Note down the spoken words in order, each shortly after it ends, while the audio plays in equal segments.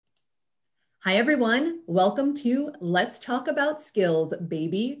Hi, everyone. Welcome to Let's Talk About Skills,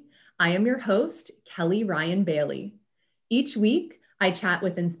 baby. I am your host, Kelly Ryan Bailey. Each week, I chat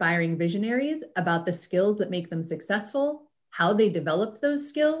with inspiring visionaries about the skills that make them successful, how they developed those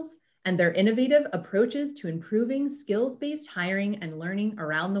skills, and their innovative approaches to improving skills-based hiring and learning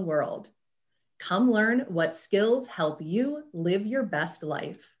around the world. Come learn what skills help you live your best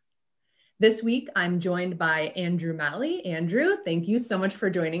life. This week, I'm joined by Andrew Malley. Andrew, thank you so much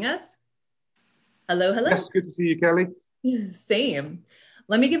for joining us. Hello, hello. Yes, good to see you, Kelly. Same.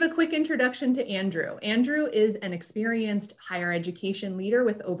 Let me give a quick introduction to Andrew. Andrew is an experienced higher education leader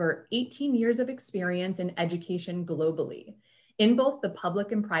with over 18 years of experience in education globally, in both the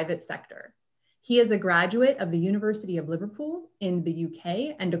public and private sector. He is a graduate of the University of Liverpool in the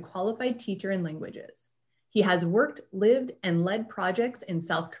UK and a qualified teacher in languages. He has worked, lived, and led projects in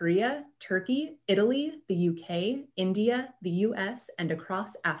South Korea, Turkey, Italy, the UK, India, the US, and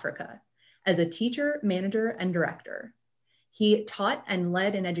across Africa as a teacher, manager, and director. He taught and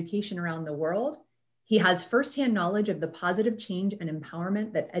led in education around the world. He has firsthand knowledge of the positive change and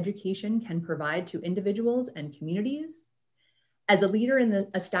empowerment that education can provide to individuals and communities. As a leader in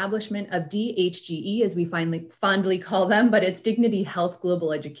the establishment of DHGE, as we fondly call them, but it's Dignity Health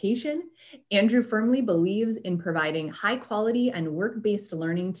Global Education, Andrew firmly believes in providing high quality and work-based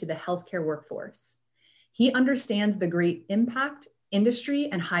learning to the healthcare workforce. He understands the great impact industry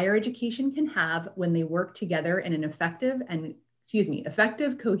and higher education can have when they work together in an effective,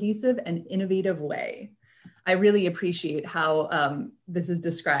 cohesive, and innovative way. I really appreciate how this is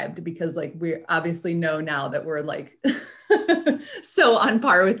described because we obviously know now that we're so on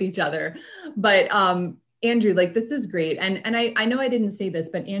par with each other. But Andrew, this is great. And I know I didn't say this,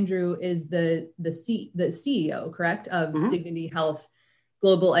 but Andrew is the CEO, correct, of Dignity Health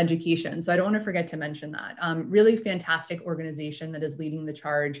Global Education. So I don't want to forget to mention that. Really fantastic organization that is leading the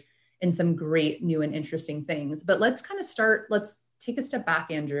charge in some great new and interesting things. But let's take a step back,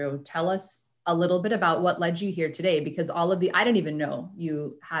 Andrew. Tell us a little bit about what led you here today, because I didn't even know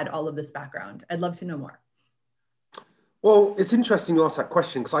you had all of this background. I'd love to know more. Well, it's interesting you ask that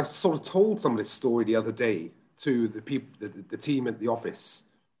question because I sort of told some of this story the other day to the people, the team at the office,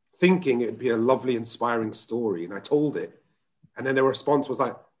 thinking it'd be a lovely, inspiring story. And I told it. And then their response was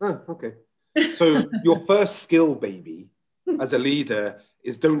like, oh, okay. So your first skill, baby, as a leader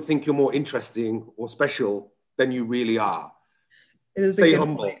is don't think you're more interesting or special than you really are. It is Stay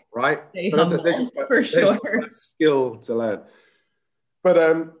humble, point. Right? Stay humble, for sure. Skill to learn. But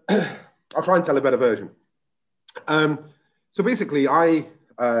I'll try and tell a better version. So basically, I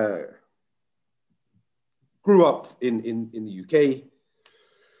grew up in the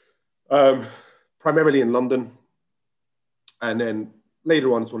UK, primarily in London. And then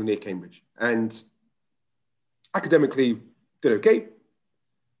later on, sort of near Cambridge. And academically did okay,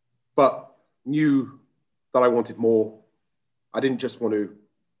 but knew that I wanted more. I didn't just want to,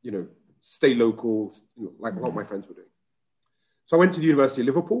 stay local, like a lot of my friends were doing. So I went to the University of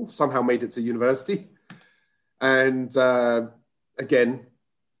Liverpool, somehow made it to university. And again,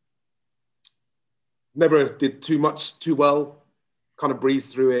 never did too well, kind of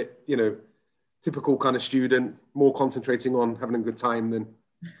breezed through it, typical kind of student, more concentrating on having a good time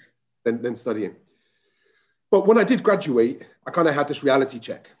than studying. But when I did graduate, I kind of had this reality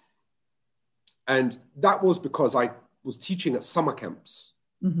check. And that was because I was teaching at summer camps.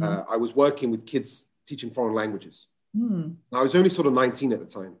 I was working with kids teaching foreign languages. I was only sort of 19 at the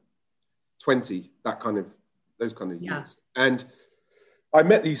time, 20, those kind of years. And I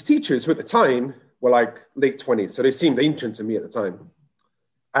met these teachers who at the time were like late 20s. So they seemed ancient to me at the time.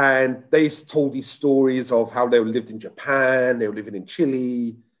 And they told these stories of how they lived in Japan, they were living in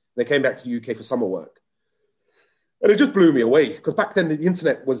Chile, they came back to the UK for summer work. And it just blew me away because back then the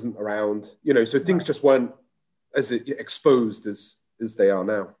internet wasn't around, so things just weren't as exposed as they are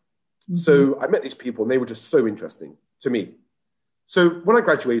now. So I met these people and they were just so interesting to me. So when I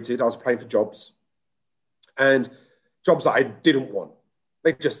graduated, I was applying for jobs and jobs that I didn't want.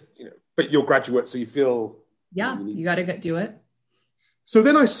 They just, but you're graduate, so you feel... Yeah, you got to do it. So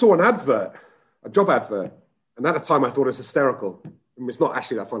then I saw an advert, a job advert. And at the time I thought it was hysterical. I mean, it's not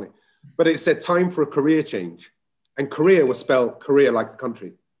actually that funny, but it said time for a career change. And Korea was spelled Korea like the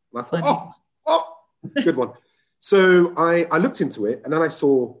country. And I thought, good one. So I looked into it and then I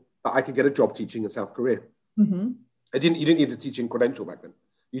saw that I could get a job teaching in South Korea. You didn't need a teaching credential back then.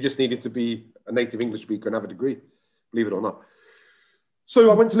 You just needed to be a native English speaker and have a degree, believe it or not.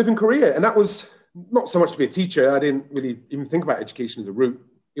 So I went to live in Korea and that was not so much to be a teacher. I didn't really even think about education as a route.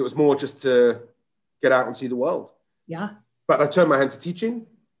 It was more just to get out and see the world. Yeah. But I turned my hand to teaching,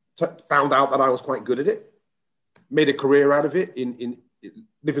 found out that I was quite good at it, made a career out of it in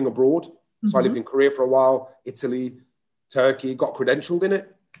living abroad. So I lived in Korea for a while, Italy, Turkey, got credentialed in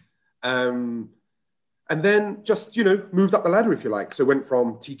it. And then just, moved up the ladder, if you like. So went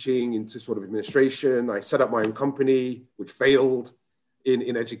from teaching into sort of administration. I set up my own company, which failed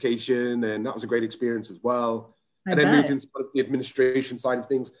in education. And that was a great experience as well. And then moved into sort of the administration side of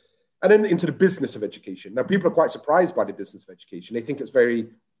things. And then into the business of education. Now, people are quite surprised by the business of education. They think it's very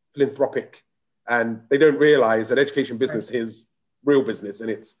philanthropic. And they don't realize that education business is real business. And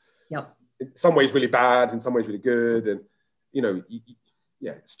it's in some ways really bad, in some ways really good. And,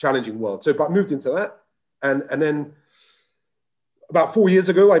 it's a challenging world. So, but I moved into that. And then about 4 years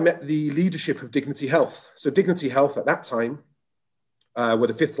ago, I met the leadership of Dignity Health. So Dignity Health at that time were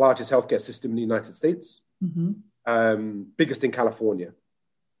the 5th largest healthcare system in the United States, biggest in California.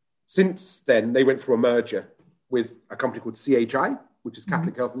 Since then, they went through a merger with a company called CHI, which is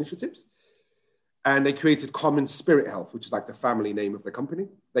Catholic Health Initiatives. And they created Common Spirit Health, which is like the family name of the company.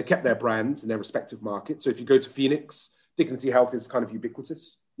 They kept their brands in their respective markets. So if you go to Phoenix, Dignity Health is kind of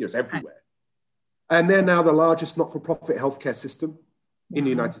ubiquitous. It's everywhere. And they're now the largest not-for-profit healthcare system in the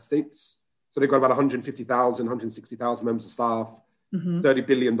United States. So they've got about 150,000, 160,000 members of staff, $30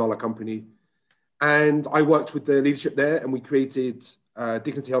 billion company. And I worked with the leadership there, and we created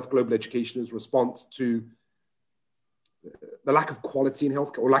Dignity Health Global Education as a response to the lack of quality in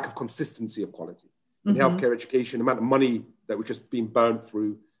healthcare, or lack of consistency of quality in healthcare education, the amount of money that was just being burned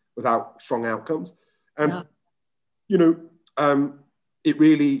through without strong outcomes. And, it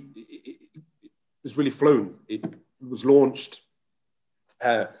really... was really flown. It was launched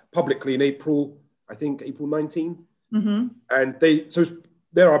publicly in April 19. And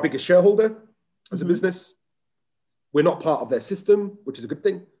they're our biggest shareholder as a business. We're not part of their system, which is a good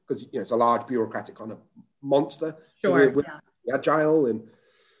thing, because it's a large bureaucratic kind of monster. Sure. So we're agile, and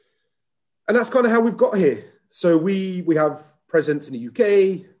that's kind of how we've got here. So we have presence in the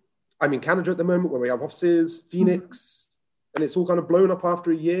UK. I'm in Canada at the moment, where we have offices, Phoenix. And it's all kind of blown up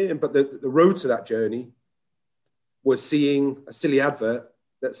after a year. But the road to that journey was seeing a silly advert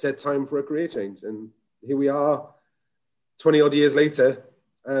that said time for a career change. And here we are 20 odd years later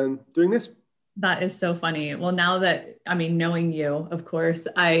doing this. That is so funny. Well, now that, knowing you, of course,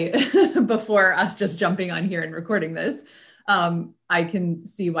 before us just jumping on here and recording this, I can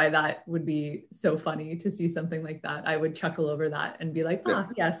see why that would be so funny to see something like that. I would chuckle over that and be like,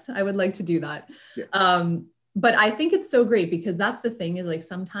 yes, I would like to do that. Yeah. But I think it's so great, because that's the thing, is like,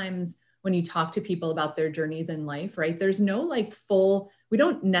 sometimes when you talk to people about their journeys in life, right, there's no we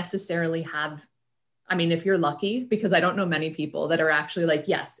don't necessarily have, if you're lucky, because I don't know many people that are actually like,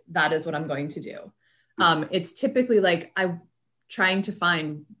 yes, that is what I'm going to do. It's typically like, I'm trying to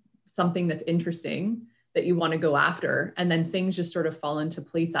find something that's interesting that you want to go after, and then things just sort of fall into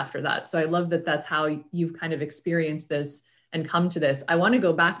place after that. So I love that that's how you've kind of experienced this and come to this. I want to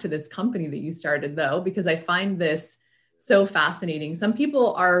go back to this company that you started, though, because I find this so fascinating. Some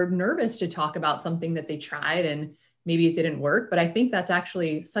people are nervous to talk about something that they tried and maybe it didn't work, but I think that's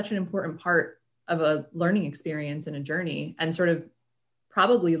actually such an important part of a learning experience and a journey, and sort of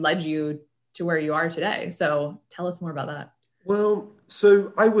probably led you to where you are today. So tell us more about that. Well,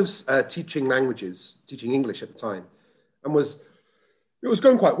 so I was teaching English at the time, and it was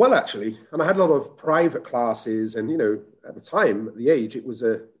going quite well, actually. And I had a lot of private classes, and, at the time, at the age, it was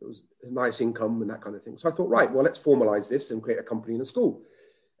a nice income and that kind of thing. So I thought, right, well, let's formalize this and create a company in a school.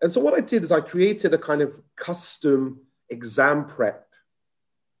 And so what I did is I created a kind of custom exam prep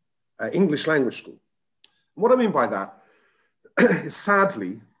English language school. And what I mean by that is,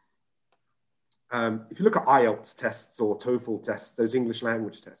 sadly, if you look at IELTS tests or TOEFL tests, those English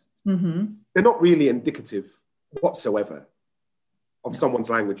language tests, they're not really indicative whatsoever of someone's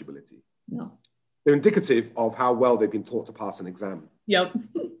language ability. No. They're indicative of how well they've been taught to pass an exam. Yep.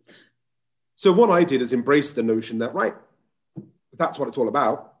 So what I did is embrace the notion that, right, if that's what it's all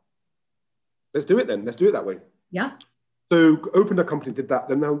about, let's do it then. Let's do it that way. Yeah. So opened a company, did that.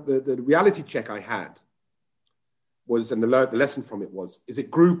 Then now the reality check I had was, and the lesson from it was, is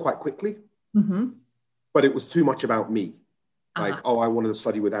it grew quite quickly, but it was too much about me. Like, I wanted to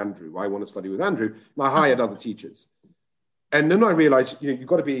study with Andrew. I want to study with Andrew. And I hired other teachers. And then I realized, you've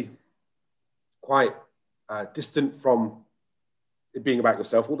got to be quite distant from it being about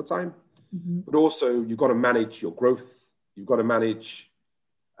yourself all the time, but also you've got to manage your growth. You've got to manage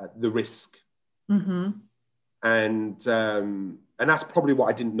the risk. And that's probably what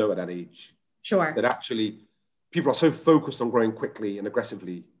I didn't know at that age. Sure. That actually people are so focused on growing quickly and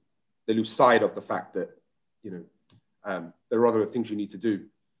aggressively, they lose sight of the fact that, there are other things you need to do.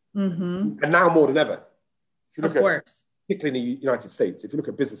 And now more than ever, if you look at, particularly in the United States, if you look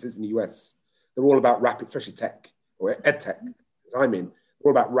at businesses in the US, they're all about rapid, especially tech or ed tech, as I'm in,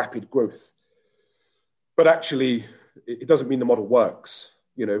 they're all about rapid growth. but actually it doesn't mean the model works,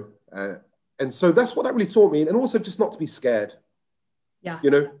 you know. And so that's what that really taught me. And also just not to be scared. Yeah. You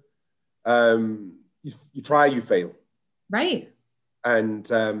know, you try, you fail. Right. And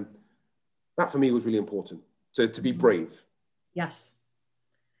that for me was really important, to be brave. Yes.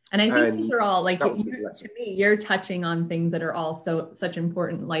 And I think these are all, like, to me, you're touching on things that are all such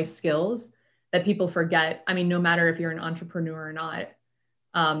important life skills that people forget. I mean, no matter if you're an entrepreneur or not,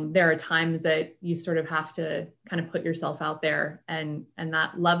 there are times that you sort of have to kind of put yourself out there, and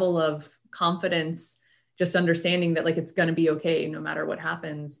that level of confidence, just understanding that, like, it's going to be okay no matter what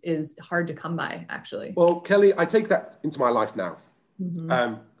happens, is hard to come by, actually. Well, Kelly, I take that into my life now.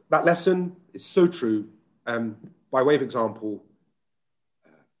 Mm-hmm. That lesson is so true. By way of example,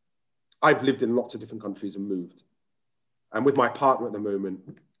 I've lived in lots of different countries and moved. And with my partner at the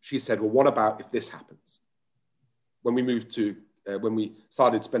moment, she said, well, what about if this happens? When we moved to, when we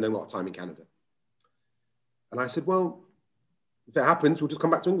started spending a lot of time in Canada. And I said, well, if it happens, we'll just come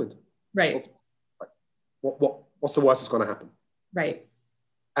back to England. Right. What's the worst that's going to happen? Right.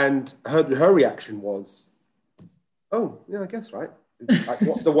 And her reaction was, oh, yeah, I guess, right? Like,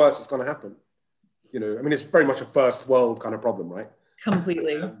 what's the worst that's going to happen? You know, I mean, it's very much a first world kind of problem, right?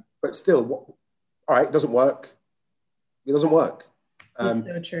 Completely. But still, all right, it doesn't work. It doesn't work. It's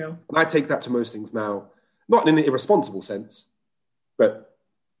so true. And I take that to most things now, not in an irresponsible sense, but,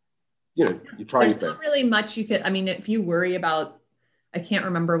 you know, you try. There's not really much you could, I mean, if you worry about, I can't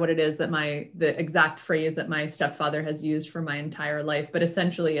remember what it is that the exact phrase that my stepfather has used for my entire life, but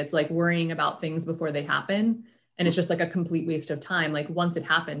essentially it's like worrying about things before they happen. And it's just like a complete waste of time. Like, once it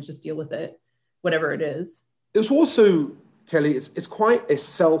happens, just deal with it, whatever it is. It's also, Kelly, it's quite a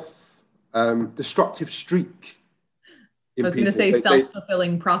self-destructive streak. I was going to say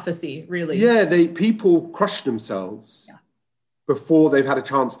self-fulfilling prophecy, really. Yeah, people crush themselves before they've had a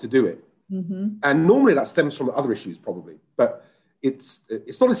chance to do it. Mm-hmm. And normally that stems from other issues, probably. But it's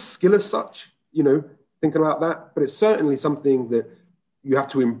not a skill as such, you know, thinking about that. But it's certainly something that you have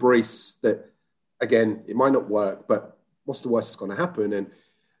to embrace, that, again, it might not work, but what's the worst that's going to happen?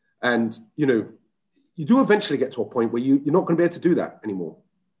 And you know, you do eventually get to a point where you're not going to be able to do that anymore.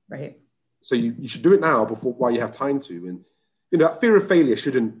 Right. So you should do it now while you have time to. And, you know, that fear of failure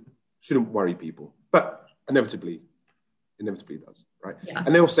shouldn't worry people, but inevitably it does, right? Yeah.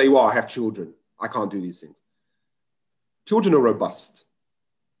 And they'll say, well, I have children, I can't do these things. Children are robust.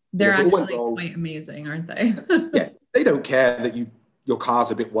 They're actually quite amazing, aren't they? Yeah, they don't care that your car's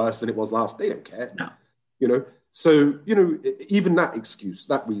a bit worse than it was last. They don't care. No. You know, so, you know, even that excuse,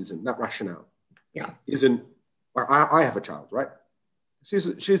 that reason, that rationale, isn't. I have a child, right?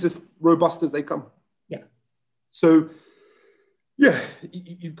 She's as robust as they come. Yeah. So, yeah,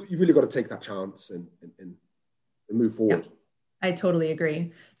 you've really got to take that chance and move forward. Yeah, I totally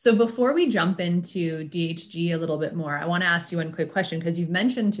agree. So before we jump into DHG a little bit more, I want to ask you one quick question, because you've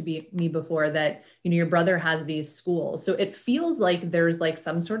mentioned to me before that, you know, your brother has these schools. So it feels like there's like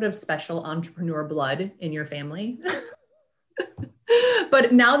some sort of special entrepreneur blood in your family.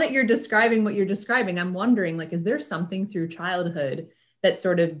 But now that you're describing what you're describing, I'm wondering, like, is there something through childhood that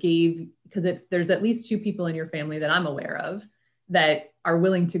sort of gave, because if there's at least 2 people in your family that I'm aware of that are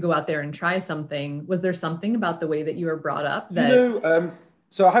willing to go out there and try something, was there something about the way that you were brought up that... You know,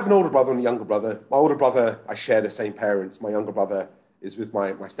 so I have an older brother and a younger brother. My older brother, I share the same parents. My younger brother is with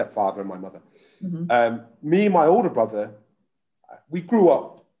my stepfather and my mother. Mm-hmm. Me and my older brother, we grew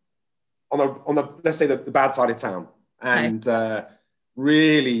up on the let's say the bad side of town, and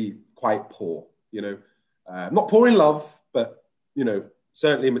really quite poor, you know, not poor in love, but, you know,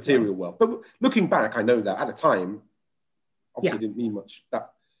 certainly in material wealth. But looking back, I know that at the time, obviously didn't mean much.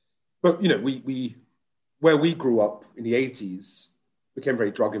 But, you know, we where we grew up in the 80s became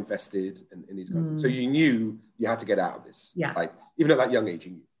very drug infested and these kind of things. So you knew you had to get out of this. Yeah. Like, even at that young age,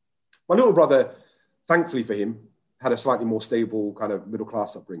 you knew. My little brother, thankfully for him, had a slightly more stable kind of middle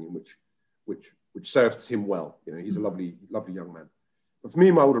class upbringing, which served him well. You know, he's a lovely young man. But for me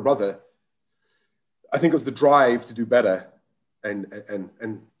and my older brother, I think it was the drive to do better, and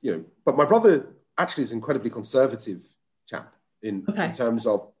you know. But my brother actually is an incredibly conservative chap in terms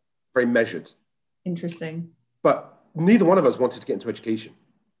of very measured. Interesting. But neither one of us wanted to get into education.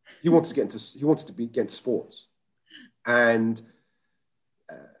 He wanted to get into sports, and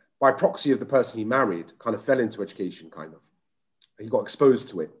by proxy of the person he married, kind of fell into education. Kind of, he got exposed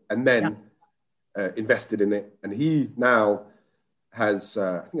to it, and then invested in it. And he now has,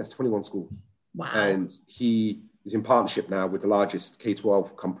 I think, that's 21 schools. Wow! And he is in partnership now with the largest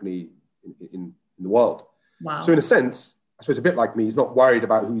K-12 company in the world. Wow! So in a sense, I suppose a bit like me, he's not worried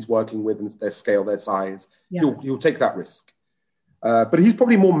about who he's working with and their scale, their size. Yeah. He'll take that risk. But he's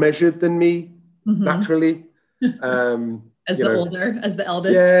probably more measured than me naturally. As the older, as the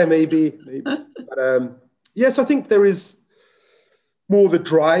eldest. Yeah, maybe. But yes, I think there is more the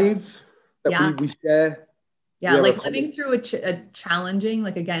drive that we share. Yeah, like living through a challenging,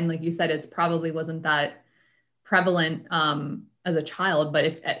 like again, like you said, it's probably wasn't that prevalent as a child, but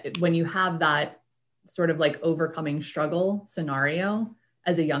if when you have that sort of like overcoming struggle scenario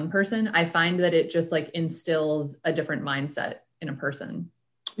as a young person, I find that it just like instills a different mindset in a person.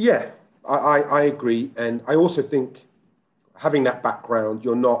 Yeah, I agree. And I also think having that background,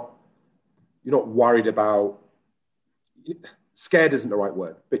 you're not worried about, scared isn't the right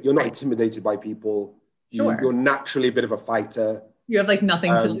word, but you're not intimidated by people. Sure. You're naturally a bit of a fighter. You have like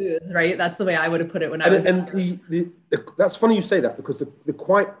nothing to lose, right? That's the way I would have put it when I was. And that's funny you say that, because the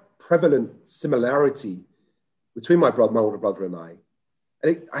quite prevalent similarity between my older brother and I,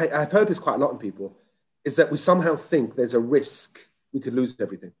 and I've heard this quite a lot in people, is that we somehow think there's a risk we could lose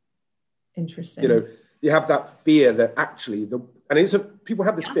everything. Interesting. You know, you have that fear that actually people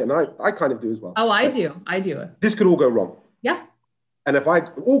have this fear, and I kind of do as well. Oh, I do. This could all go wrong. Yeah. And if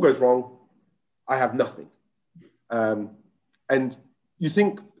all goes wrong, I have nothing. And you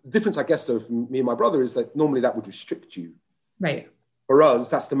think the difference, I guess, though, for me and my brother is that normally that would restrict you. Right. For us,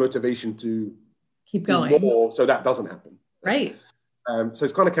 that's the motivation to keep going more, so that doesn't happen. Right. So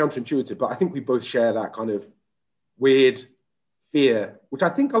it's kind of counterintuitive, but I think we both share that kind of weird fear, which I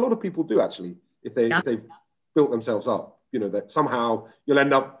think a lot of people do actually, if they've built themselves up, you know, that somehow you'll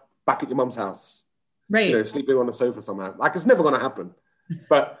end up back at your mum's house, right? You know, sleeping on the sofa somehow. Like, it's never going to happen.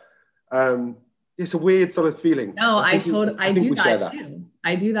 But it's a weird sort of feeling. No, I do that too.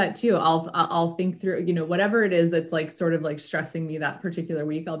 I do that too. I'll think through, you know, whatever it is that's like sort of like stressing me that particular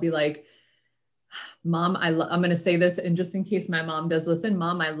week. I'll be like, Mom, I'm going to say this, and just in case my mom does listen,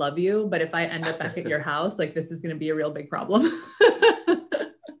 Mom, I love you, but if I end up back at your house, like, this is going to be a real big problem.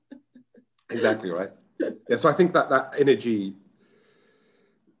 Exactly right. Yeah. So I think that energy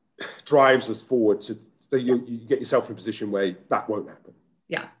drives us forward so you get yourself in a position where that won't happen.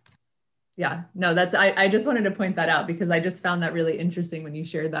 Yeah. Yeah. No, I just wanted to point that out, because I just found that really interesting when you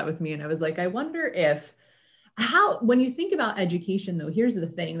shared that with me. And I was like, I wonder when you think about education though, here's the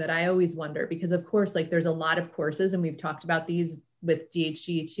thing that I always wonder, because of course, like, there's a lot of courses, and we've talked about these with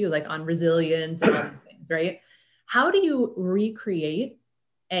DHG too, like on resilience and all these things, right? How do you recreate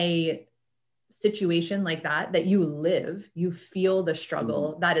a situation like that you live, you feel the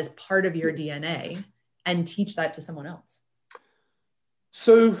struggle, that is part of your DNA, and teach that to someone else?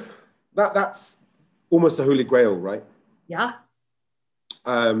 So that's almost the holy grail, right? Yeah.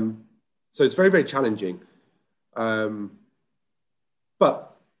 So it's very, very challenging. But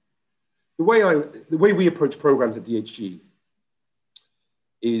the way we approach programs at DHG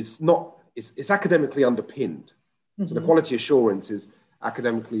is it's academically underpinned. Mm-hmm. So the quality assurance is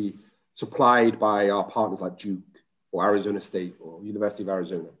academically supplied by our partners like Duke or Arizona State or University of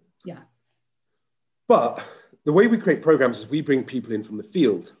Arizona. Yeah. But the way we create programs is we bring people in from the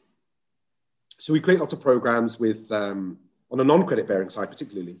field. So we create lots of programs with, on a non-credit bearing side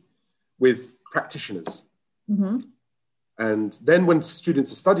particularly, with practitioners. Mm-hmm. And then when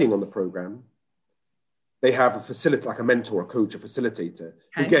students are studying on the program, they have a facilitator, like a mentor, a coach, a facilitator. Okay.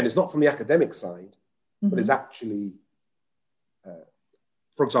 Who, again, is not from the academic side, but is actually,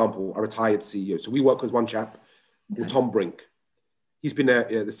 for example, a retired CEO. So we work with one chap called Tom Brink. He's been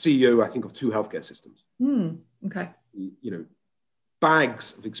the CEO, I think, of 2 healthcare systems. Okay. You know,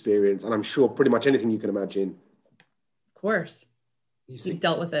 bags of experience, and I'm sure pretty much anything you can imagine. Of course. He's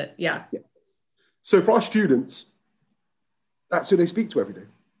dealt with it. Yeah. So for our students, that's who they speak to every day.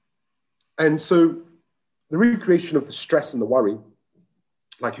 And so the recreation of the stress and the worry,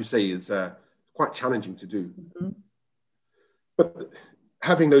 like you say, is quite challenging to do. Mm-hmm. But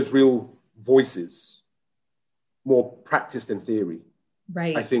having those real voices, more practiced than theory,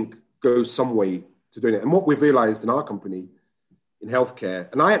 right, I think goes some way to doing it. And what we've realized in our company in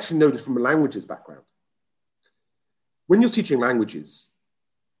healthcare, and I actually know this from a languages background, when you're teaching languages,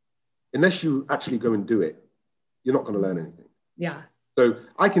 unless you actually go and do it, you're not going to learn anything. Yeah. So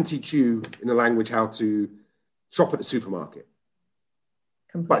I can teach you in a language how to shop at the supermarket.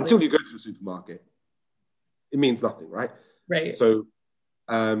 Completely. But until you go to the supermarket, it means nothing, right? Right. So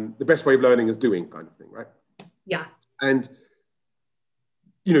the best way of learning is doing, kind of thing, right? Yeah. And,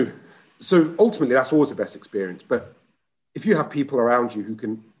 you know, so ultimately that's always the best experience. But if you have people around you who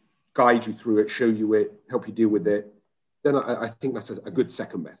can guide you through it, show you it, help you deal with it, then I think that's a good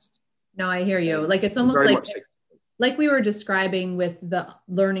second best. No, I hear you. Like, it's almost like we were describing with the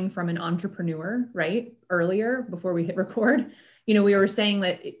learning from an entrepreneur, right? Earlier, before we hit record, you know, we were saying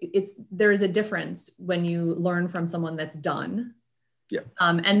that there is a difference when you learn from someone that's done Yeah.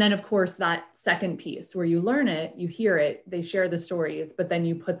 And then, of course, that second piece where you learn it, you hear it, they share the stories, but then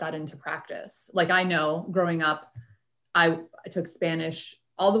you put that into practice. Like I know growing up, I took Spanish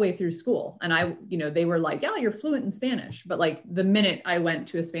all the way through school. And they were like, yeah, you're fluent in Spanish. But like the minute I went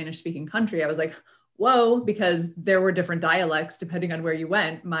to a Spanish speaking country, I was like, whoa, because there were different dialects depending on where you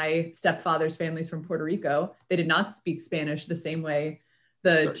went. My stepfather's family's from Puerto Rico. They did not speak Spanish the same way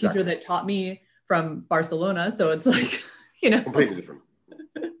the teacher that taught me from Barcelona. So it's like, completely different.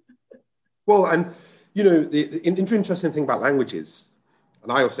 Well, and the interesting thing about languages,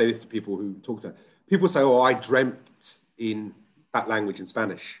 and I always say this to people who talk to people say, oh, I dreamt in that language in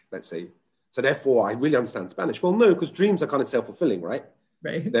Spanish, let's say. So therefore I really understand Spanish. Well, no, because dreams are kind of self-fulfilling, right?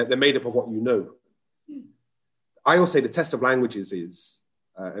 Right. They're made up of what you know. I always say the test of languages is,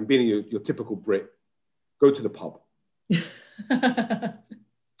 and being your typical Brit, go to the pub.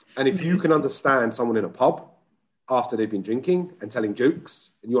 And if you can understand someone in a pub after they've been drinking and telling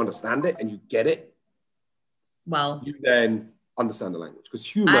jokes, and you understand it and you get it, well, you then understand the language. Because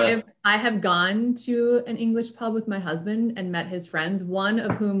humor... I have gone to an English pub with my husband and met his friends, one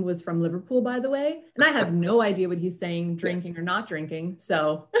of whom was from Liverpool, by the way. And I have no idea what he's saying, drinking or not drinking.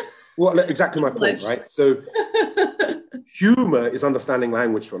 So... Well, exactly my point, right? So humor is understanding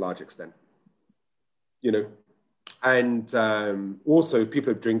language to a large extent, and also if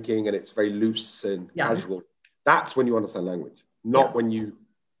people are drinking and it's very loose and casual, that's when you understand language, not when you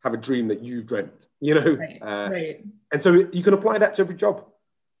have a dream that you've dreamt, Right. And so you can apply that to every job,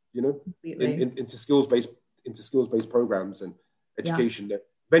 into skills-based programs and education that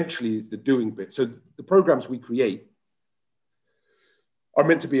eventually is the doing bit. So the programs we create are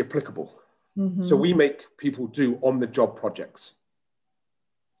meant to be applicable. Mm-hmm. So we make people do on-the-job projects.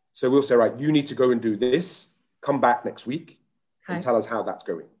 So we'll say, right, you need to go and do this, come back next week and tell us how that's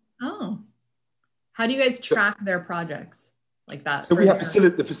going. Oh. How do you guys track their projects like that? So we have the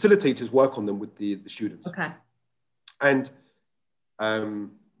facilitators work on them with the students. Okay. And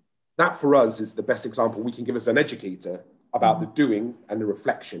that for us is the best example we can give as an educator about the doing and the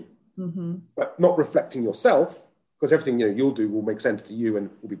reflection. Mm-hmm. But not reflecting yourself, because everything you'll do will make sense to you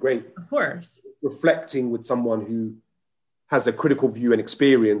and will be great. Of course. Reflecting with someone who has a critical view and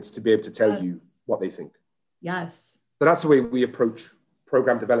experience to be able to tell you what they think. Yes. So that's the way we approach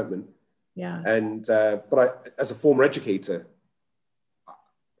program development. Yeah. And but as a former educator,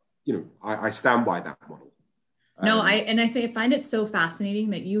 I stand by that model. No, I find it so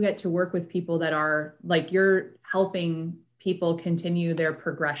fascinating that you get to work with people that are like, you're helping people continue their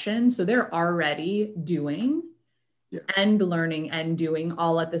progression. So they're already doing and learning and doing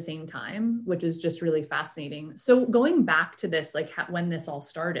all at the same time, which is just really fascinating. So going back to this, like when this all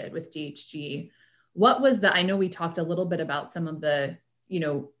started with DHG, what was I know we talked a little bit about some of the,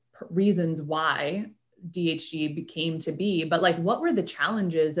 reasons why DHG became to be, but like, what were the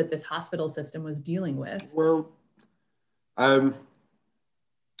challenges that this hospital system was dealing with? Well, there's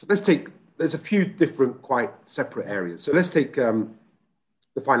a few different, quite separate areas. So let's take the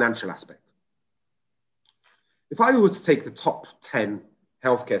financial aspect. If I were to take the top 10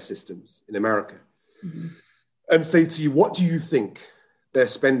 healthcare systems in America and say to you, what do you think they're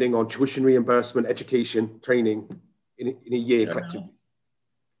spending on tuition reimbursement, education, training in a year collectively?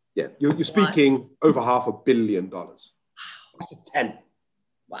 Yeah, you're speaking over $500 million. Wow. That's a 10.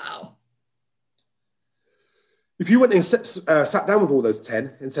 Wow. If you went and sat down with all those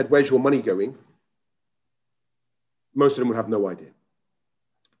 10 and said, where's your money going? Most of them would have no idea.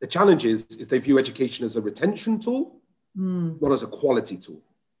 The challenge is they view education as a retention tool, not as a quality tool.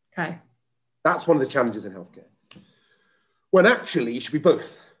 Okay. That's one of the challenges in healthcare. When actually it should be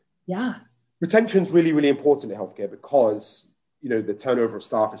both. Yeah. Retention is really, really important in healthcare because, the turnover of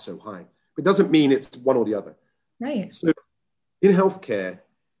staff is so high. It doesn't mean it's one or the other. Right. So in healthcare,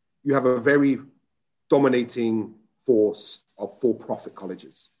 you have a very dominating force of for-profit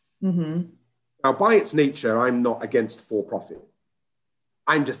colleges. Mm-hmm. Now, by its nature, I'm not against for-profit.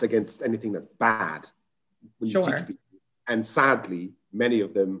 I'm just against anything that's bad when you teach people. And sadly, many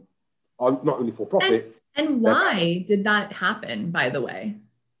of them are not only for profit. And why did that happen, by the way?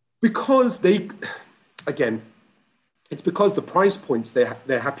 Because it's because the price points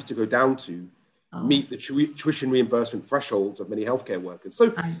they're happy to go down to meet the tuition reimbursement thresholds of many healthcare workers. So,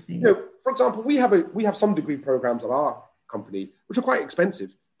 for example, we have some degree programs at our company, which are quite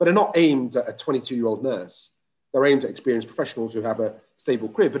expensive, but they're not aimed at a 22-year-old nurse. They're aimed at experienced professionals who have a stable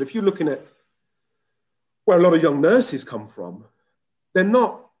career. But if you're looking at where a lot of young nurses come from, they're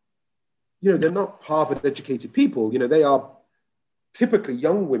not Harvard-educated people. They are typically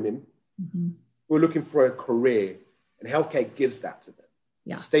young women who are looking for a career, and healthcare gives that to them.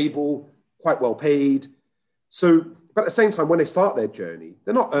 Yeah. Stable, quite well paid. So But at the same time, when they start their journey,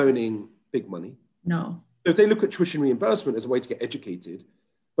 they're not earning big money. No. So if they look at tuition reimbursement as a way to get educated,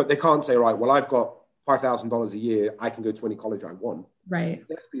 but they can't say, right, well, I've got $5,000 a year, I can go to any college I want. Right.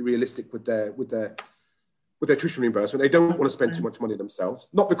 Let's be realistic with their tuition reimbursement. They don't want to spend too much money themselves,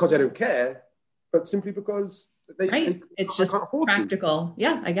 not because they don't care, but simply because it's just practical.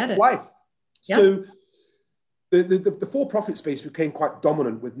 Yeah, I get it. Life. Yeah. So the for-profit space became quite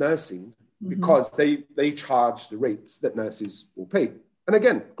dominant with nursing because they charge the rates that nurses will pay. And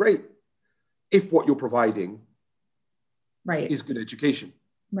again, great, if what you're providing is good education.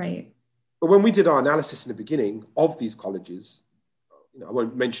 Right. But when we did our analysis in the beginning of these colleges, I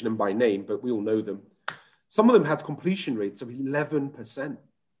won't mention them by name, but we all know them. Some of them had completion rates of 11%.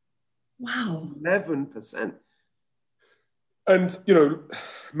 Wow. 11%. And,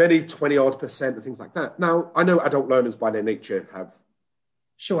 many 20 odd percent and things like that. Now, I know adult learners by their nature have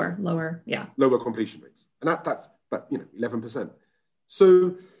lower completion rates. And that's 11%.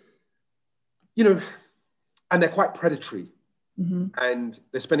 So, and they're quite predatory. And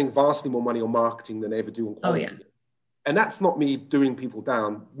they're spending vastly more money on marketing than they ever do on quality. Oh, yeah. And that's not me doing people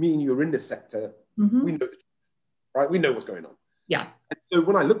down. Me and you are in this sector. We know the truth, right? We know what's going on. Yeah. And so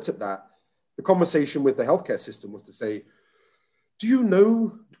when I looked at that, the conversation with the healthcare system was to say, do you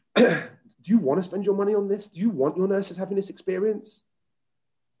want to spend your money on this? Do you want your nurses having this experience?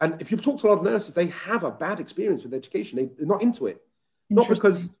 And if you talk to a lot of nurses, they have a bad experience with education. They're not into it. Not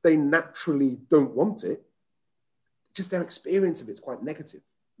because they naturally don't want it, just their experience of it's quite negative.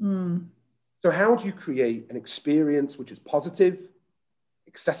 So how do you create an experience which is positive,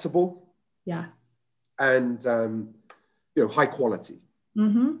 accessible, and high quality?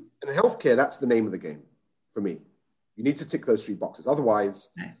 And in healthcare, that's the name of the game for me. You need to tick those 3 boxes. Otherwise,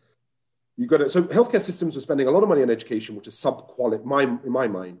 you've got to. So healthcare systems are spending a lot of money on education, which is sub-quality, in my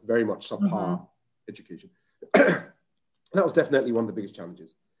mind, very much subpar education. That was definitely one of the biggest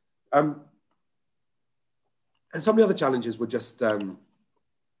challenges. And some of the other challenges were just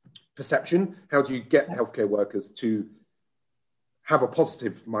perception. How do you get healthcare workers to have a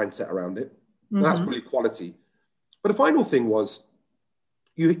positive mindset around it? And that's really quality. But the final thing was,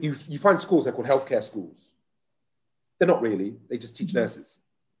 you find schools, they're called healthcare schools. They're not really, they just teach nurses.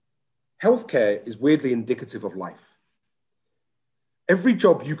 Healthcare is weirdly indicative of life. Every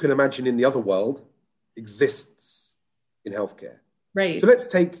job you can imagine in the other world exists in healthcare. Right. So let's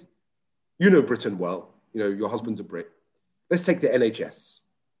take, Britain well. Your husband's a Brit. Let's take the NHS.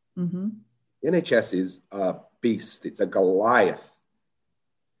 The NHS is a beast. It's a Goliath.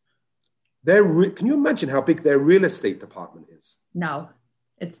 Can you imagine how big their real estate department is? No,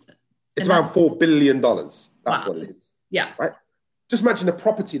 it's around $4 billion. That's what it is. Yeah. Right. Just imagine the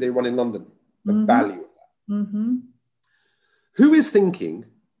property they run in London, the value of that. Who is thinking,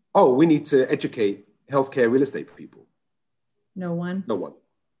 we need to educate healthcare real estate people? No one. No one.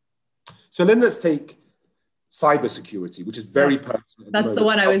 So then let's take cybersecurity, which is very pertinent. That's the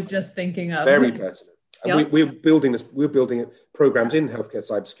one I was just thinking of. Very pertinent. And we're building programs in healthcare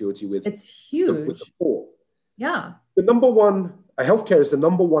cybersecurity with it's huge. With the poor. Yeah. Healthcare is the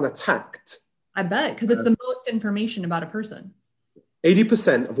number one attacked. I bet, because it's the most information about a person.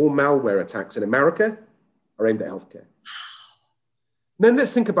 80% of all malware attacks in America are aimed at healthcare. Then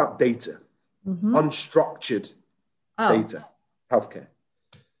let's think about data, unstructured data, healthcare.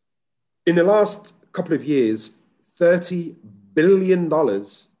 In the last couple of years, $30 billion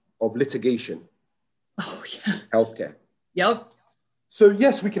of litigation. Healthcare. Yep. So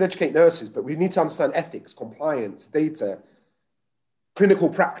yes, we can educate nurses, but we need to understand ethics, compliance, data, clinical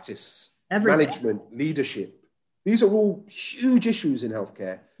practice, management, leadership. These are all huge issues in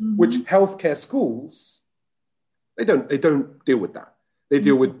healthcare, which healthcare schools, they don't deal with that. They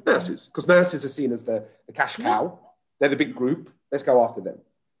deal with nurses, because nurses are seen as the cash cow. They're the big group. Let's go after them.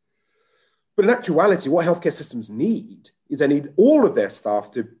 But in actuality, what healthcare systems need is they need all of their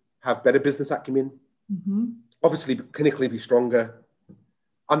staff to have better business acumen, obviously clinically be stronger,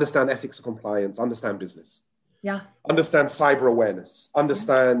 understand ethics and compliance, understand business, understand cyber awareness,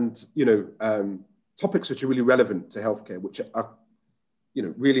 understand, topics which are really relevant to healthcare, which are,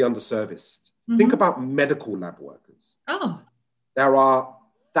 really underserviced. Think about medical lab workers. There are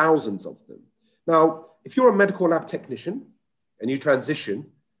thousands of them. Now, if you're a medical lab technician and you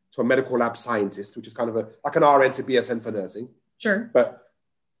transition to a medical lab scientist, which is kind of like an RN to BSN for nursing. Sure. But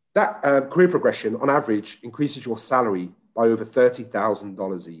that career progression, on average, increases your salary by over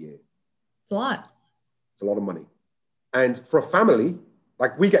 $30,000 a year. It's a lot. It's a lot of money. And for a family,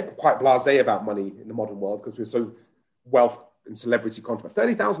 like we get quite blasé about money in the modern world because we're so wealth and celebrity conscious.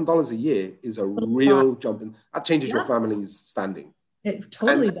 $30,000 a year is a real jump in. That changes your family's standing. It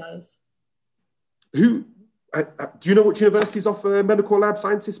totally does. Do you know which universities offer medical lab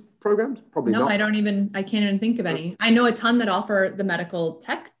scientist programs? Probably No, not. I can't even think of any. I know a ton that offer the medical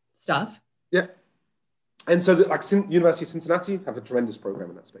tech stuff. Yeah. And so like University of Cincinnati have a tremendous program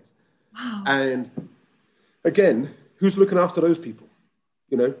in that space. Wow. And again, who's looking after those people?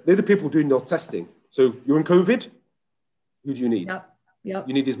 You know, they're the people doing the testing. So you're in COVID, who do you need? Yep.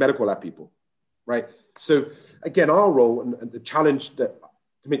 You need these medical lab people, right? So again, our role and the challenge that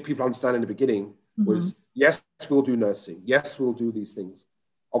to make people understand in the beginning was, yes, we'll do nursing. Yes, we'll do these things.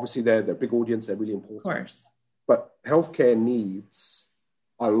 Obviously, they're a big audience. They're really important. Of course. But healthcare needs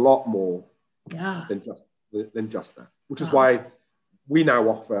a lot more than just that, which is why we now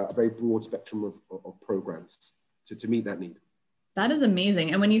offer a very broad spectrum of programs to meet that need. That is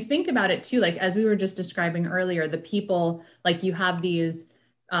amazing. And when you think about it too, like as we were just describing earlier, the people, like you have these,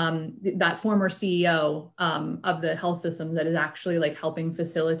 that former CEO of the health system that is actually like helping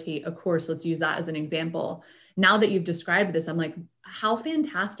facilitate a course. Let's use that as an example. Now that you've described this, I'm like, how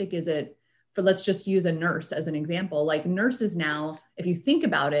fantastic is it for, let's just use a nurse as an example. Like nurses now, if you think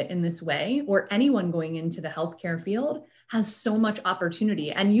about it in this way, or anyone going into the healthcare field has so much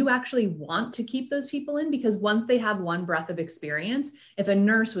opportunity, and you actually want to keep those people in, because once they have one breath of experience, if a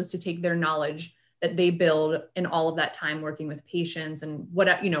nurse was to take their knowledge that they build in all of that time working with patients and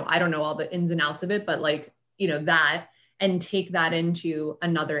what, you know, I don't know all the ins and outs of it, but like, you know, that, and take that into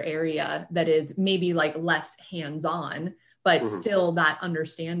another area that is maybe like less hands-on, but still that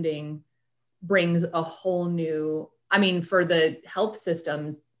understanding brings a whole new, I mean, for the health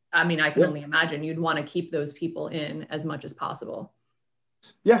systems, I mean, I can only imagine you'd want to keep those people in as much as possible.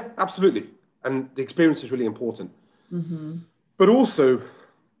 Yeah, absolutely. And the experience is really important. But also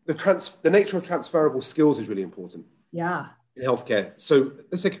the nature of transferable skills is really important. Yeah. In healthcare. So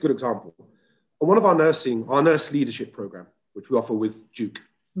let's take a good example. On one of our nurse leadership program, which we offer with Duke,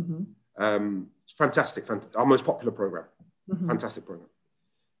 fantastic, our most popular program, fantastic program.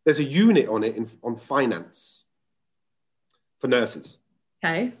 There's a unit on it on finance for nurses.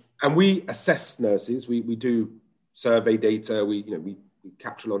 Okay. And we assess nurses. We do survey data. We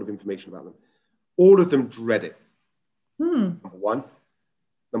capture a lot of information about them. All of them dread it. Number one.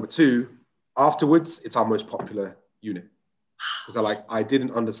 Number two, afterwards, it's our most popular unit. Because they're like, I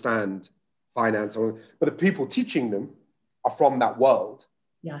didn't understand finance. But the people teaching them are from that world.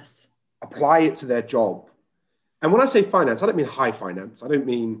 Yes. Apply it to their job. And when I say finance, I don't mean high finance. I don't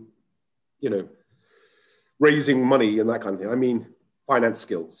mean, raising money and that kind of thing. I mean finance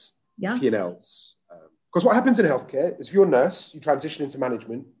skills, P&Ls. Because what happens in healthcare is if you're a nurse, you transition into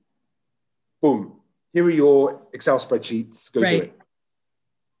management, boom, here are your Excel spreadsheets, go do it.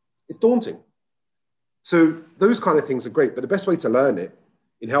 It's daunting. So those kind of things are great, but the best way to learn it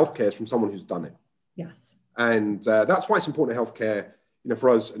in healthcare is from someone who's done it. Yes. And that's why it's important in healthcare, for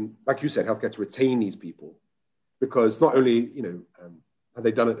us, and like you said, healthcare, to retain these people, because not only, have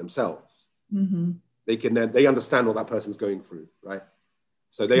they done it themselves, they understand what that person's going through, right?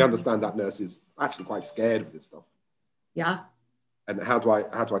 So they understand that nurse is actually quite scared of this stuff. Yeah. And how do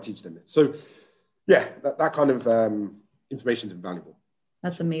I teach them it? So yeah, that kind of information is invaluable.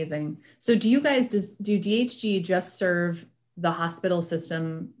 That's amazing. So do you guys, do DHG just serve the hospital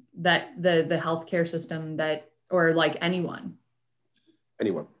system, that the healthcare system or like anyone?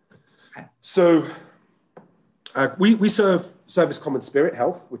 Anyone. Okay. So we service Common Spirit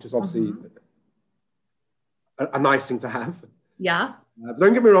Health, which is obviously a nice thing to have. Yeah.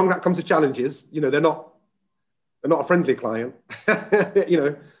 Don't get me wrong, that comes with challenges. They're not a friendly client.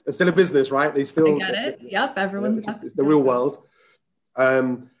 They're still a business, right? They still get it. Yep. Everyone's it's the real world. But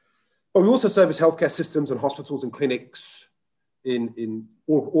we also service healthcare systems and hospitals and clinics in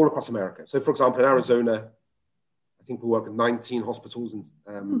all across America. So, for example, in Arizona, I think we work with 19 hospitals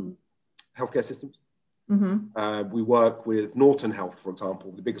and healthcare systems. We work with Norton Health, for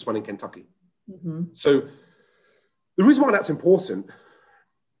example, the biggest one in Kentucky. So the reason why that's important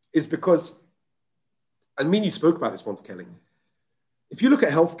is because, and you spoke about this once, Kelly, if you look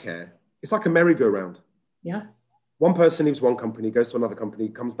at healthcare, it's like a merry-go-round. Yeah. One person leaves one company, goes to another company,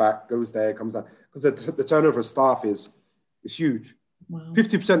 comes back, goes there, comes back. Because the turnover of staff is huge. Wow.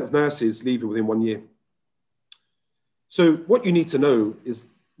 50% of nurses leave within 1 year. So what you need to know is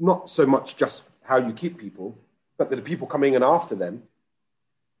not so much just how you keep people, but that the people coming in after them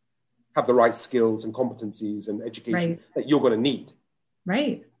have the right skills and competencies and education that you're going to need.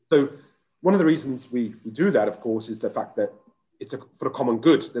 Right. So one of the reasons we do that, of course, is the fact that it's for the common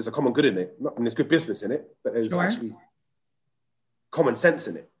good. There's a common good in it. And there's good business in it, but there's actually common sense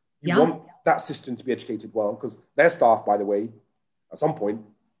in it. You want that system to be educated well, because their staff, by the way, at some point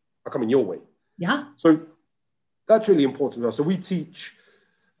are coming your way. Yeah. So that's really important. So we teach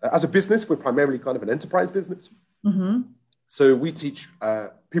As a business, we're primarily kind of an enterprise business. Mm-hmm. So we teach,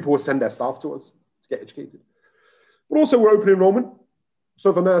 people will send their staff to us to get educated. But also we're open enrollment. So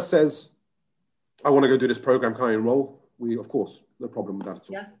if a nurse says, I want to go do this program, can I enroll? We, of course, no problem with that at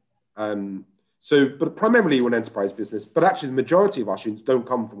all. Yeah. But primarily we're an enterprise business, but actually the majority of our students don't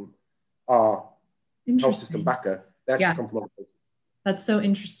come from our health system backer. They actually come from other places. That's so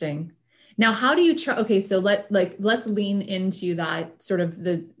interesting. Now, how do you okay, so let's lean into that sort of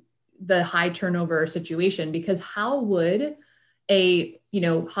the high turnover situation, because how would a,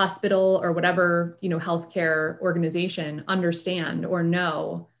 hospital or whatever, healthcare organization understand or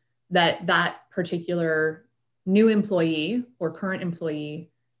know that particular new employee or current employee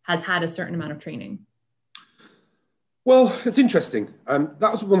has had a certain amount of training? Well, it's interesting.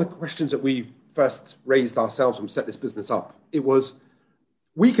 That was one of the questions that we first raised ourselves when we set this business up. It was,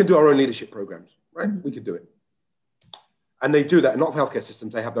 we can do our own leadership programs, right? Mm-hmm. We could do it. And they do that. In a lot of healthcare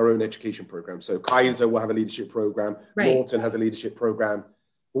systems, they have their own education program. So Kaiser will have a leadership program. Right. Norton has a leadership program.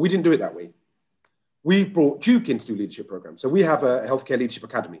 But we didn't do it that way. We brought Duke in to do leadership programs. So we have a healthcare leadership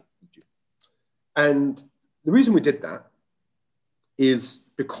academy. And the reason we did that is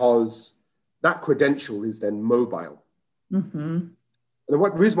because that credential is then mobile. Mm-hmm. And the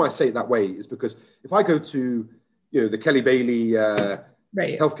reason why I say it that way is because if I go to, the Kelly Bailey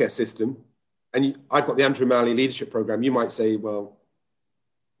right. healthcare system, and I've got the Andrew Malley leadership program, you might say, well,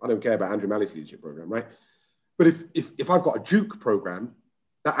 I don't care about Andrew Malley's leadership program, right? But if I've got a Duke program,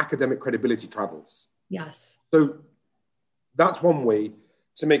 that academic credibility travels. Yes. So that's one way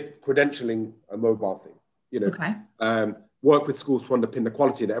to make credentialing a mobile thing, Okay. Work with schools to underpin the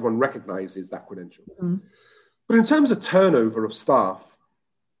quality that everyone recognizes that credential. Mm-hmm. But in terms of turnover of staff,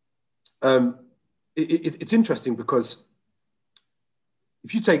 it's interesting because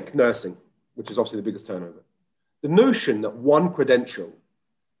if you take nursing, which is obviously the biggest turnover, the notion that one credential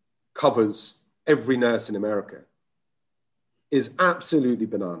covers every nurse in America is absolutely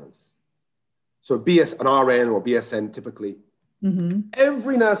bananas. So an RN or BSN typically, mm-hmm.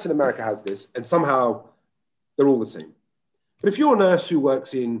 every nurse in America has this, and somehow they're all the same. But if you're a nurse who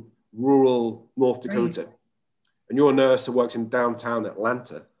works in rural North Dakota, right. and you're a nurse who works in downtown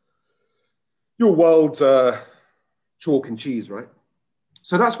Atlanta, your world's chalk and cheese, right?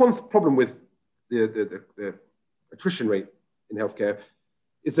 So that's one problem with the attrition rate in healthcare,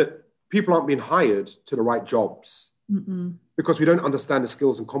 is that people aren't being hired to the right jobs mm-mm. because we don't understand the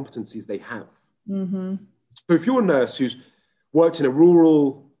skills and competencies they have. Mm-hmm. So if you're a nurse who's worked in a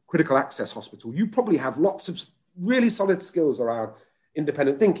rural critical access hospital, you probably have lots of really solid skills around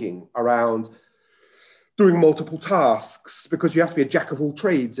independent thinking, around doing multiple tasks, because you have to be a jack of all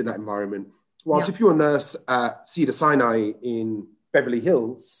trades in that environment. Whilst if you're a nurse at Cedars-Sinai in Beverly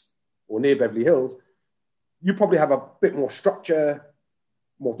Hills or near Beverly Hills, you probably have a bit more structure,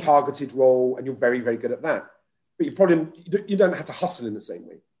 more targeted role, and you're very, very good at that. But you don't have to hustle in the same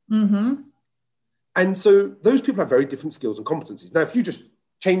way. Mm-hmm. And so those people have very different skills and competencies. Now, if you just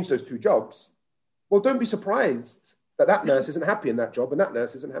change those two jobs, well, don't be surprised that nurse isn't happy in that job and that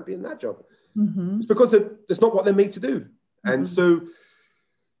nurse isn't happy in that job. Mm-hmm. It's because that's not what they're made to do. Mm-hmm. And so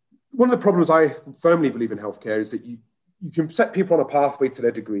one of the problems I firmly believe in healthcare is that you can set people on a pathway to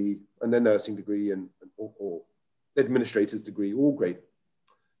their degree and their nursing degree or their administrator's degree, all great.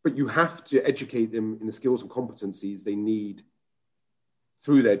 But you have to educate them in the skills and competencies they need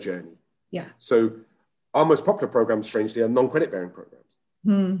through their journey. Yeah. So our most popular programs, strangely, are non-credit bearing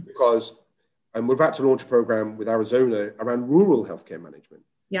programs because we're about to launch a program with Arizona around rural healthcare management.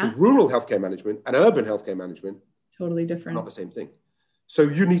 Yeah. With rural healthcare management and urban healthcare management, totally different. Not the same thing. So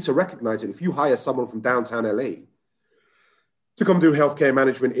you need to recognize that if you hire someone from downtown LA to come do healthcare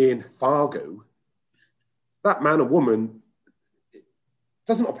management in Fargo, that man or woman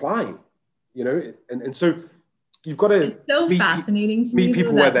doesn't apply, and so you've got to it's so fascinating to meet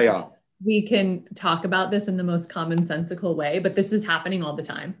people where they are. We can talk about this in the most commonsensical way, but this is happening all the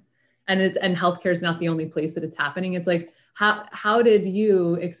time. And healthcare is not the only place that it's happening. It's like, how did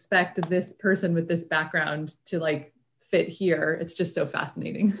you expect this person with this background to fit here? It's just so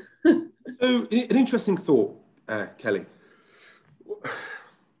fascinating. So an interesting thought, Kelly.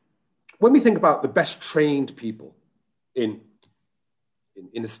 When we think about the best trained people in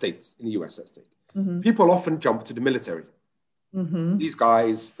the States, in the US, let's take, mm-hmm. people often jump to the military. Mm-hmm. These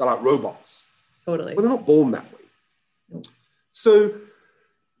guys, they're like robots. Totally. But they're not born that way. Nope. So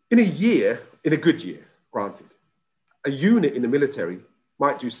in a good year, granted, a unit in the military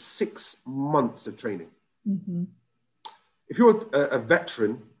might do 6 months of training. Mm-hmm. If you're a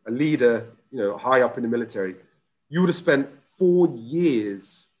veteran, a leader, high up in the military, you would have spent 4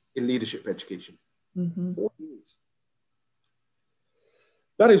 years in leadership education. Mm-hmm. 4 years.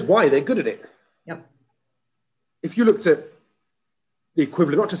 That is why they're good at it. Yep. If you looked at the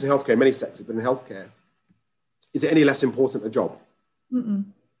equivalent, not just in healthcare, in many sectors, but in healthcare, is it any less important a job? Mm-mm.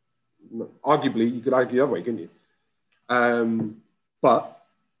 Arguably, you could argue the other way, couldn't you? But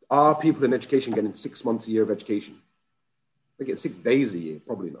are people in education getting 6 months a year of education? They get 6 days a year,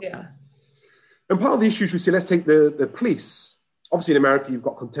 probably not. Yeah. And part of the issues we see, let's take the police. Obviously, in America, you've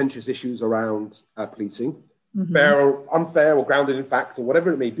got contentious issues around policing, Mm-hmm. fair or unfair or grounded in fact or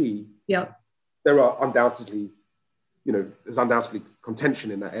whatever it may be. Yep. There are undoubtedly, there's undoubtedly contention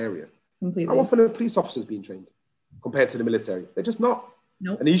in that area. Completely. How often are police officers being trained compared to the military? They're just not.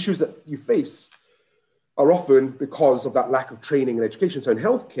 Nope. And the issues that you face are often because of that lack of training and education. So in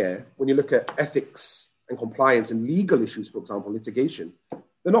healthcare, when you look at ethics and compliance and legal issues, for example, litigation,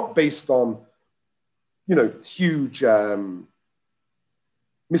 they're not based on, huge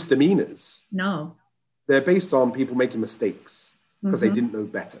misdemeanors. No. They're based on people making mistakes because they didn't know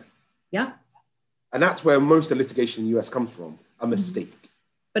better. Yeah. And that's where most of the litigation in the US comes from, a mistake.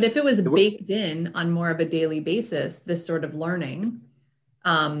 But if it was baked in on more of a daily basis, this sort of learning,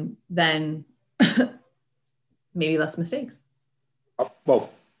 then maybe less mistakes. Well,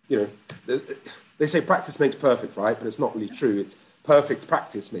 they say practice makes perfect, right? But it's not really true. It's perfect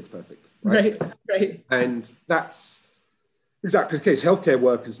practice makes perfect, right? Right. And that's exactly the case. Healthcare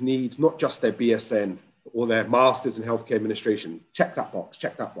workers need not just their BSN or their masters in healthcare administration. Check that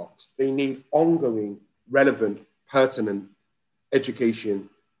box. They need ongoing, relevant, pertinent education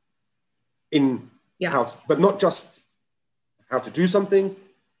in how to, but not just how to do something.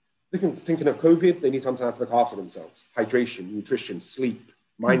 Thinking of COVID, they need to understand how to look after themselves. Hydration, nutrition, sleep,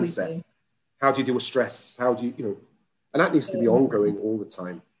 mindset. Completely. How do you deal with stress? How do you, and that needs to be ongoing all the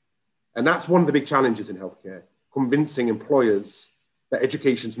time. And that's one of the big challenges in healthcare, convincing employers that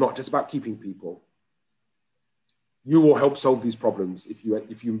education is not just about keeping people. You will help solve these problems if you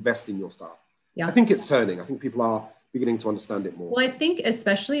invest in your staff. Yeah. I think it's turning. I think people are beginning to understand it more. Well, I think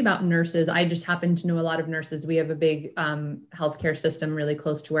especially about nurses, I just happen to know a lot of nurses. We have a big healthcare system really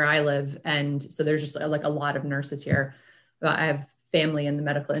close to where I live. And so there's just like a lot of nurses here. I have family in the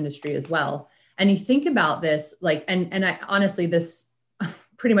medical industry as well. And you think about this, like, and I honestly, this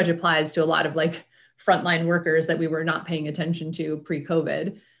pretty much applies to a lot of like frontline workers that we were not paying attention to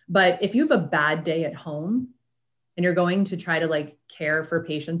pre-COVID. But if you have a bad day at home and you're going to try to like care for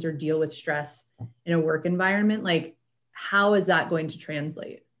patients or deal with stress in a work environment, like how is that going to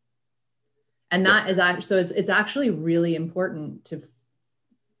translate? And that is actually, so it's actually really important to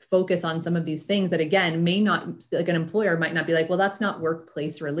focus on some of these things that, again, may not, like an employer might not be like, well, that's not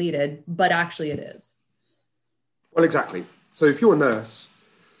workplace related, but actually it is. Well, exactly. So if you're a nurse,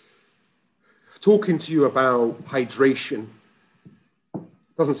 talking to you about hydration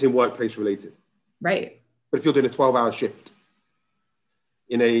doesn't seem workplace related. Right. But if you're doing a 12-hour shift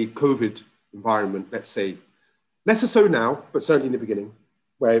in a COVID environment, let's say, less so now, but certainly in the beginning,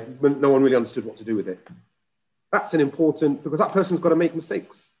 where no one really understood what to do with it, that's an important, because that person's got to make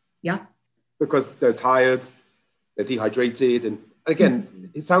mistakes. Yeah. Because they're tired, they're dehydrated. And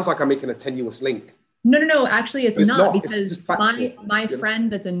again, it sounds like I'm making a tenuous link. No. Actually, it's not, because my you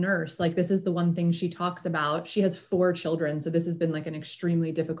friend that's a nurse, like this is the one thing she talks about. She has 4 children. So this has been like an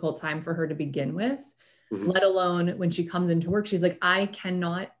extremely difficult time for her to begin with, let alone when she comes into work, she's like, I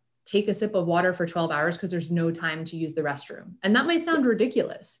cannot take a sip of water for 12 hours because there's no time to use the restroom. And that might sound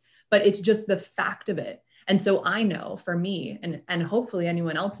ridiculous, but it's just the fact of it. And so I know for me, and hopefully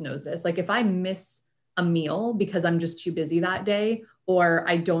anyone else knows this, like if I miss a meal because I'm just too busy that day, or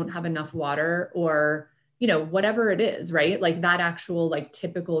I don't have enough water, or, whatever it is, right? Like that actual, like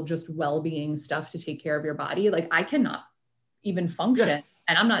typical, just well-being stuff to take care of your body. Like I cannot even function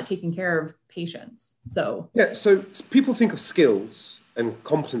and I'm not taking care of patients. So people think of skills and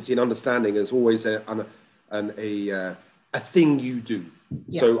competency and understanding as always a thing you do.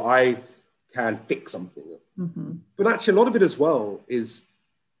 Yeah. So I can fix something. But actually a lot of it as well is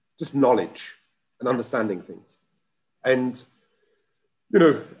just knowledge and understanding things. And,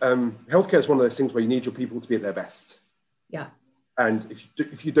 healthcare is one of those things where you need your people to be at their best. Yeah. And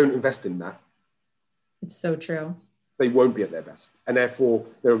if you don't invest in that, it's so true. They won't be at their best. And therefore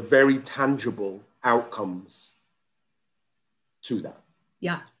there are very tangible outcomes to that.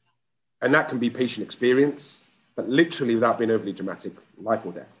 Yeah. And that can be patient experience, but literally without being overly dramatic, life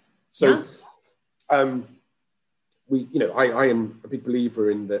or death. So I am a big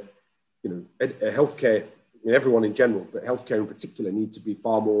believer in that, healthcare, everyone in general, but healthcare in particular, need to be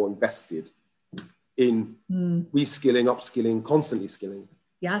far more invested in reskilling, upskilling, constantly skilling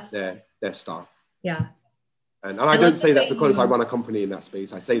their staff. Yeah. And I don't say that because I run a company in that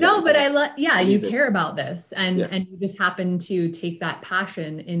space. I say that. No, but you care about this, and you just happen to take that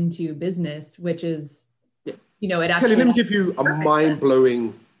passion into business, which is, it actually. Kelly, let me give you a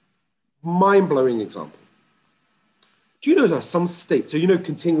mind-blowing example. Do you know there are some states, so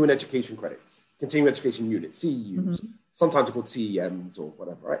continuing education credits, continuing education units, CEUs, sometimes they're called CEMs or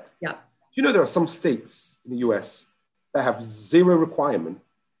whatever, right? Yeah. Do you know there are some states in the US that have zero requirement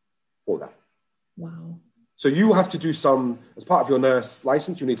for that? Wow. So you have to do some, as part of your nurse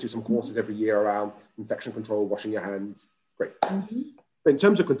license, you need to do some courses every year around infection control, washing your hands. Great. But in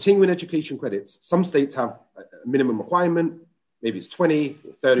terms of continuing education credits, some states have a minimum requirement. Maybe it's 20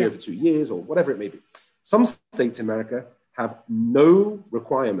 or 30 over 2 years or whatever it may be. Some states in America have no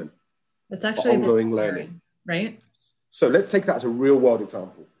requirement. That's actually for ongoing learning, right? So let's take that as a real world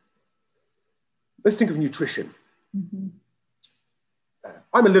example. Let's think of nutrition.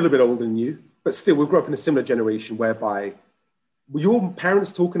 I'm a little bit older than you, but still we grew up in a similar generation whereby were your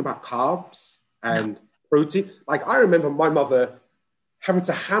parents talking about carbs and protein? Like I remember my mother having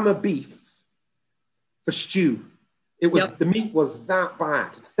to hammer beef for stew. It was the meat was that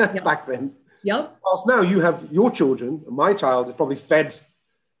bad back then. Whilst now you have your children, and my child is probably fed,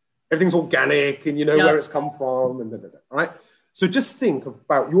 everything's organic and you know where it's come from and right? So just think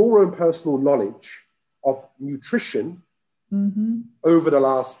about your own personal knowledge of nutrition over the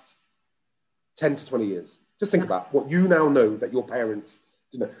last 10 to 20 years. Just think about what you now know that your parents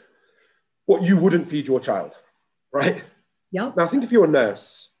didn't know, what you wouldn't feed your child, right? Now think if you're a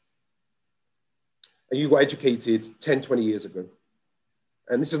nurse and you got educated 10, 20 years ago,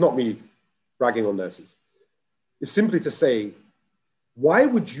 and this is not me bragging on nurses, it's simply to say, why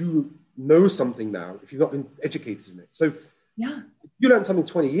would you know something now if you've not been educated in it? So if you learned something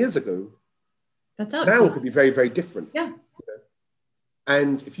 20 years ago, now it could be very, very different.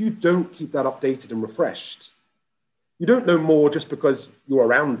 And if you don't keep that updated and refreshed, you don't know more just because you're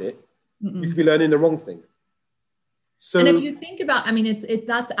around it. You could be learning the wrong thing. So, and if you think about, I mean,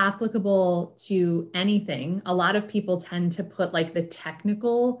 that's applicable to anything. A lot of people tend to put like the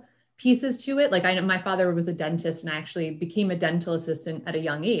technical pieces to it. Like I know my father was a dentist and I actually became a dental assistant at a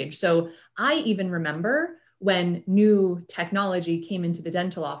young age. So I even remember when new technology came into the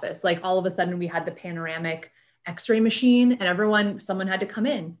dental office, like all of a sudden we had the panoramic X-ray machine and someone had to come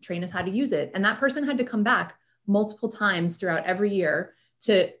in, train us how to use it. And that person had to come back multiple times throughout every year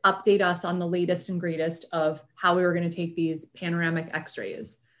to update us on the latest and greatest of how we were going to take these panoramic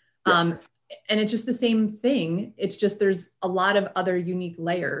X-rays. And it's just the same thing. It's just, there's a lot of other unique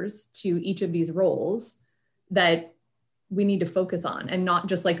layers to each of these roles that we need to focus on and not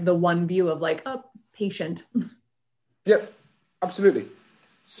just like the one view of like, oh, patient. Yep, absolutely.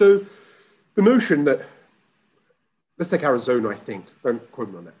 So the notion that, let's take Arizona, I think, don't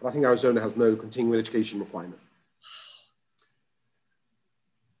quote me on that, but I think Arizona has no continuing education requirement.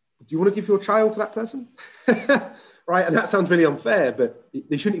 Do you want to give your child to that person? Right? And that sounds really unfair, but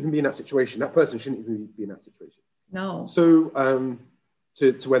they shouldn't even be in that situation. That person shouldn't even be in that situation. No. So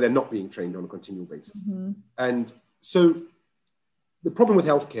to where they're not being trained on a continual basis. And so the problem with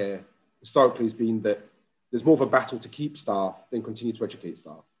healthcare historically has been that there's more of a battle to keep staff than continue to educate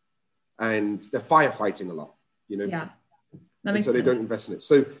staff. And they're firefighting a lot, you know? Yeah, that makes sense. They don't invest in it.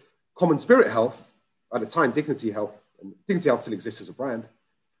 So Common Spirit Health, at the time, Dignity Health, and Dignity Health still exists as a brand,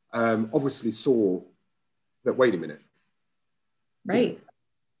 obviously saw that, wait a minute. Right.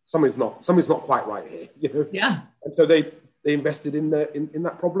 You know, something's not quite right here, you know? Yeah. And so they invested in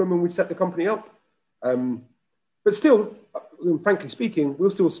that problem and we set the company up. But still, frankly speaking, we'll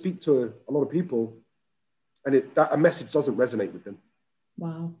still speak to a lot of people and a message doesn't resonate with them.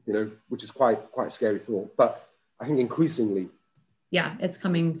 Wow. You know, which is quite a scary thought. But I think increasingly. Yeah, it's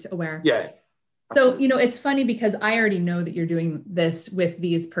coming to aware. Yeah. So, you know, it's funny because I already know that you're doing this with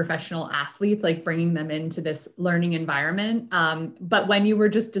these professional athletes, like bringing them into this learning environment. But when you were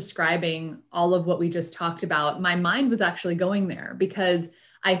just describing all of what we just talked about, my mind was actually going there because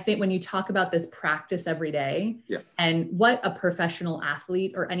I think when you talk about this practice every day and what a professional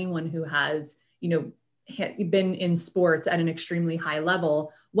athlete or anyone who has, you know, been in sports at an extremely high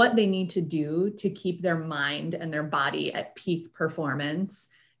level, what they need to do to keep their mind and their body at peak performance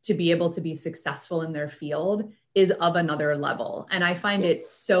to be able to be successful in their field is of another level. And I find it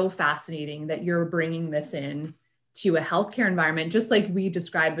so fascinating that you're bringing this in to a healthcare environment, just like we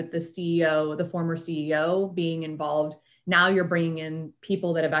described with the CEO, the former CEO being involved. Now you're bringing in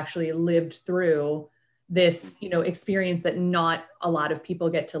people that have actually lived through this, you know, experience that not a lot of people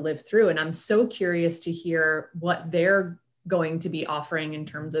get to live through. And I'm so curious to hear what they're going to be offering in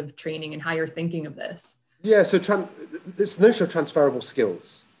terms of training and how you're thinking of this. Yeah, so this notion of transferable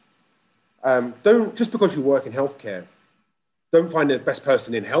skills. Don't, just because you work in healthcare, don't find the best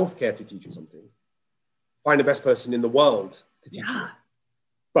person in healthcare to teach you something. Find the best person in the world to teach you.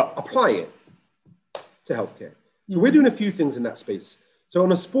 But apply it to healthcare. So we're doing a few things in that space. So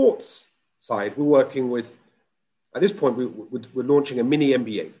on a sports side, we're working with, at this point, we're launching a mini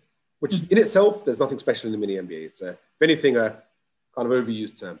MBA, which in itself, there's nothing special in the mini MBA. It's, if anything, a kind of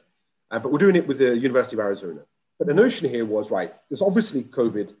overused term. But we're doing it with the University of Arizona. But the notion here was, right, there's obviously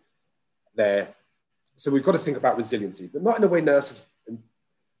COVID there. So we've got to think about resiliency, but not in a way nurses and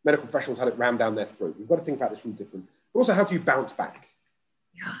medical professionals had it rammed down their throat. We've got to think about this from different, but also how do you bounce back?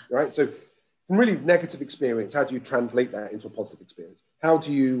 Right? So from really negative experience, how do you translate that into a positive experience? How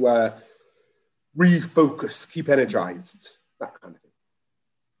do you refocus, keep energized, that kind of thing.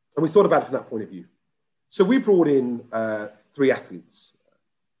 And we thought about it from that point of view. So we brought in 3 athletes.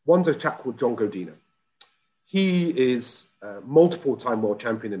 One's a chap called John Godina. He is a multiple-time world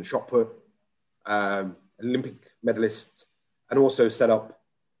champion in shot put, Olympic medalist, and also set up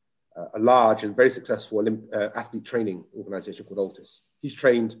a large and very successful athlete training organization called Altus. He's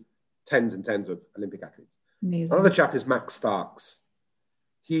trained tens and tens of Olympic athletes. Amazing. Another chap is Max Starks.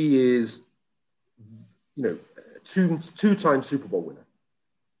 He is, two-time Super Bowl winner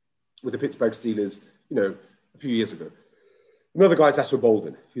with the Pittsburgh Steelers, a few years ago. Another guy is Asso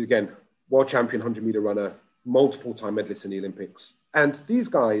Bolden, who again, world champion 100-meter runner, multiple-time medalist in the Olympics. And these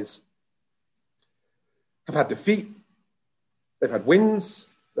guys have had defeat, they've had wins,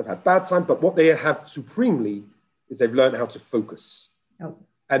 they've had bad time, but what they have supremely is they've learned how to focus. Oh.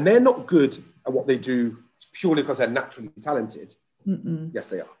 And they're not good at what they do purely because they're naturally talented. Yes,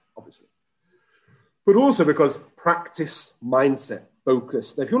 they are, obviously. But also because practice, mindset,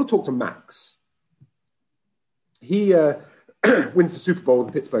 focus. Now, if you want to talk to Max, he wins the Super Bowl with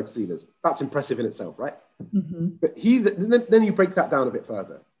the Pittsburgh Steelers. That's impressive in itself, right? But then you break that down a bit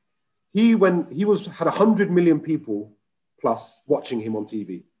further. Had 100 million people plus watching him on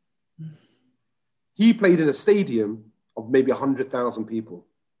TV. He played in a stadium of maybe 100,000 people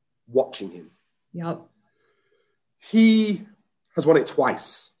watching him. Yep. He has won it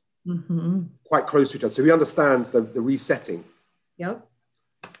twice, quite close to each other. So he understands the resetting. Yep.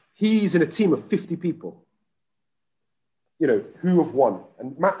 He's in a team of 50 people, who have won.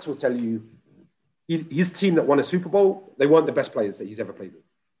 And Max will tell you, his team that won a Super Bowl, they weren't the best players that he's ever played with.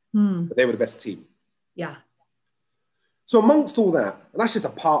 But they were the best team. Yeah. So amongst all that, and that's just a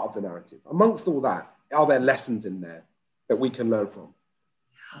part of the narrative, amongst all that, are there lessons in there that we can learn from?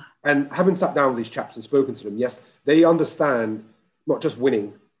 Yeah. And having sat down with these chaps and spoken to them, yes, they understand not just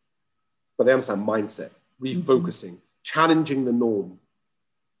winning, but they understand mindset, refocusing, challenging the norm,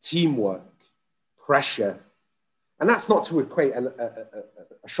 teamwork, pressure. And that's not to equate a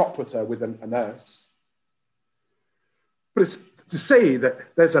shot putter with a nurse, but it's to say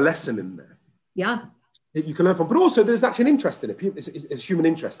that there's a lesson in there. Yeah. That you can learn from, but also there's actually an interest in it. It's human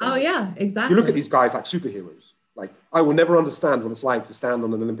interest. Oh, yeah, exactly. You look at these guys like superheroes. Like, I will never understand what it's like to stand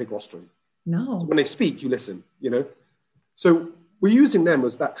on an Olympic rostrum. No. So when they speak, you listen, So we're using them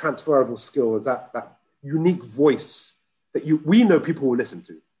as that transferable skill, as that unique voice that we know people will listen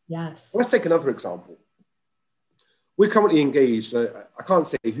to. Yes. Let's take another example. We're currently engaged, I can't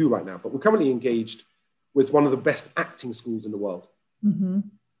say who right now, but we're currently engaged with one of the best acting schools in the world.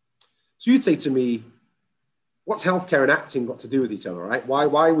 So you'd say to me, what's healthcare and acting got to do with each other, right?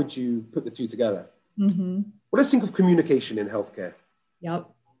 Why would you put the two together? Well, let's think of communication in healthcare. Yep.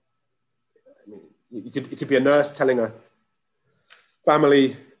 I mean, it could be a nurse telling a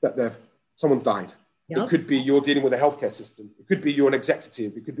family that someone's died. Yep. It could be you're dealing with a healthcare system. It could be you're an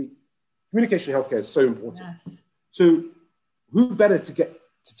executive. It could be communication in healthcare is so important. Yes. So who better to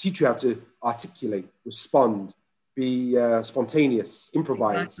teach you how to articulate, respond, be spontaneous,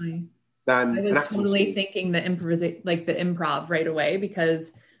 improvise. Exactly. I was totally thinking the improv right away,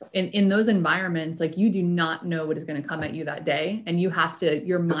 because in those environments, like, you do not know what is going to come at you that day. And your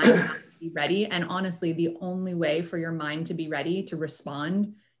mind has to be ready. And honestly, the only way for your mind to be ready to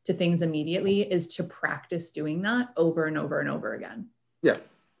respond to things immediately is to practice doing that over and over and over again. Yeah.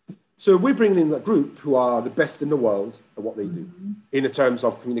 So we're bringing in that group who are the best in the world at what they do in terms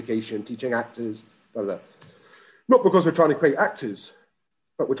of communication, teaching actors, blah, blah, blah. Not because we're trying to create actors,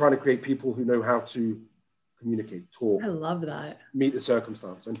 but we're trying to create people who know how to communicate, talk. I love that. Meet the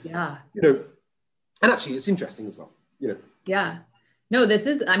circumstance. And, yeah. And actually it's interesting as well, Yeah. No, this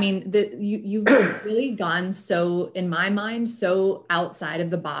is, you've really gone so, in my mind, so outside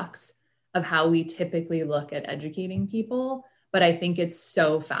of the box of how we typically look at educating people. But I think it's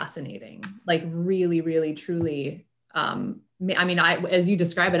so fascinating, like really, really, truly. As you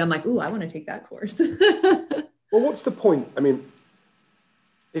describe it, I'm like, ooh, I want to take that course. Well, what's the point?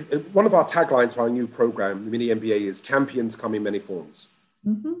 one of our taglines for our new program, the mini MBA, is champions come in many forms.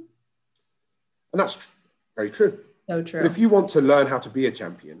 Mm-hmm. And that's very true. So true. But if you want to learn how to be a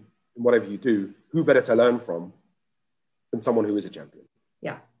champion in whatever you do, who better to learn from than someone who is a champion?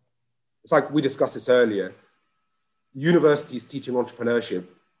 Yeah. It's like we discussed this earlier. Universities teaching entrepreneurship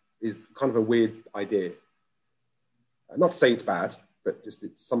is kind of a weird idea. Not to say it's bad, but just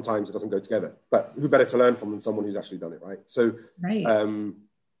sometimes it doesn't go together. But who better to learn from than someone who's actually done it, right? So right.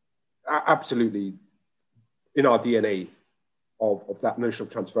 Absolutely in our DNA of that notion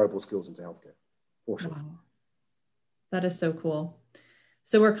of transferable skills into healthcare, for sure. Wow. That is so cool.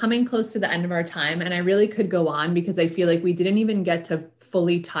 So we're coming close to the end of our time, and I really could go on because I feel like we didn't even get to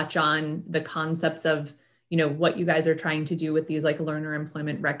fully touch on the concepts of, you know, what you guys are trying to do with these like learner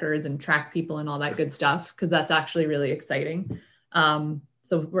employment records and track people and all that good stuff, because that's actually really exciting.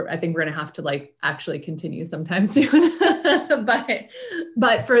 So I think we're going to have to like actually continue sometime soon,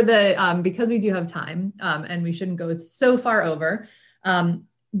 but for the, because we do have time, and we shouldn't go so far over,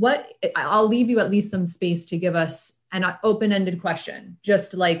 I'll leave you at least some space to give us an open-ended question,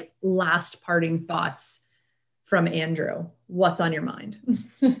 just like last parting thoughts from Andrew. What's on your mind?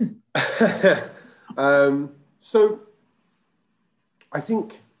 So I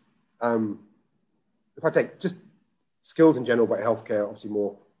think if I take just skills in general, but healthcare, obviously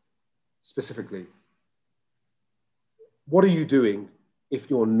more specifically, what are you doing if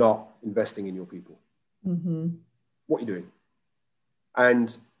you're not investing in your people? Mm-hmm. What are you doing?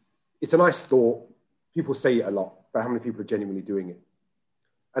 And it's a nice thought. People say it a lot, but how many people are genuinely doing it?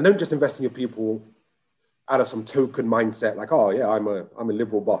 And don't just invest in your people out of some token mindset, like, oh yeah, I'm a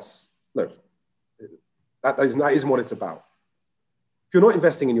liberal boss. No, that isn't what it's about. If you're not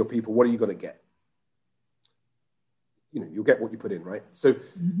investing in your people, what are you going to get? You know, you'll get what you put in, right? So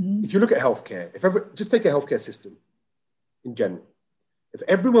if you look at healthcare, just take a healthcare system in general. If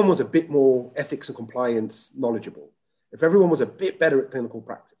everyone was a bit more ethics and compliance knowledgeable, if everyone was a bit better at clinical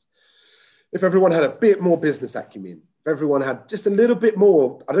practice, if everyone had a bit more business acumen, if everyone had just a little bit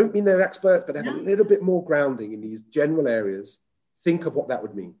more, I don't mean they're expert, but they have a little bit more grounding in these general areas, think of what that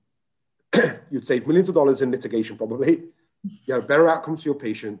would mean. You'd save millions of dollars in litigation, probably. You'd have better outcomes for your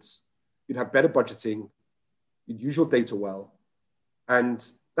patients. You'd have better budgeting. You'd use your data well. And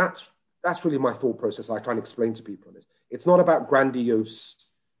that's really my thought process. I try and explain to people this. It's not about grandiose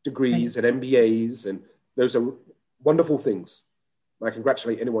degrees and MBAs, and those are wonderful things. I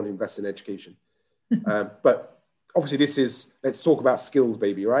congratulate anyone who invests in education. But obviously let's talk about skills,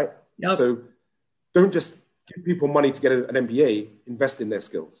 baby, right? Yep. So don't just give people money to get an MBA, invest in their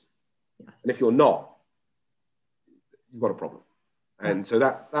skills. Yes. And if you're not, you've got a problem. And so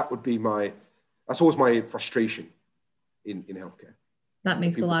that would be that's always my frustration in healthcare. That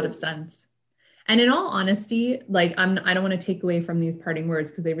makes a lot of sense. And in all honesty, like I don't want to take away from these parting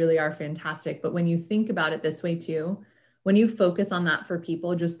words because they really are fantastic. But when you think about it this way too, when you focus on that for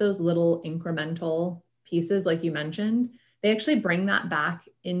people, just those little incremental pieces, like you mentioned, they actually bring that back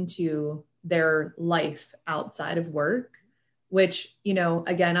into their life outside of work, which, you know,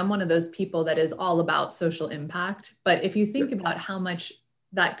 again, I'm one of those people that is all about social impact. But if you think about how much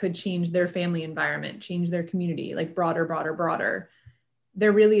that could change their family environment, change their community, like broader,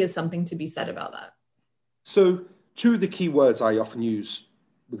 there really is something to be said about that. So two of the key words I often use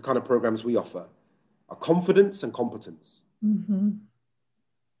with the kind of programs we offer are confidence and competence. Mm-hmm.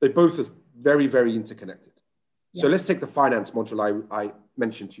 They both are very, very interconnected. Yeah. So let's take the finance module I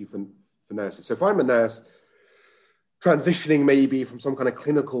mentioned to you for nurses. So if I'm a nurse transitioning maybe from some kind of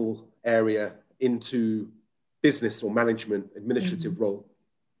clinical area into business or management, administrative role,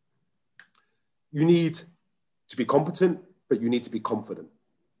 you need to be competent, but you need to be confident.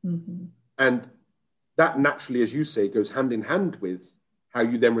 Mm-hmm. And that naturally, as you say, goes hand in hand with how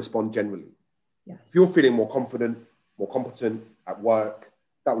you then respond generally. Yes. If you're feeling more confident, more competent at work,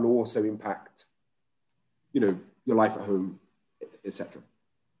 that will also impact, you know, your life at home, etc.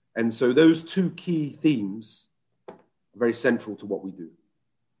 And so those two key themes are very central to what we do.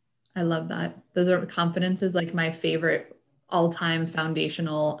 I love that. Confidence is like my favorite all-time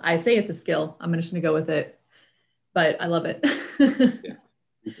foundational. I say it's a skill. I'm just going to go with it, but I love it. Yeah.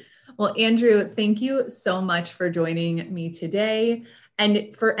 Well, Andrew, thank you so much for joining me today.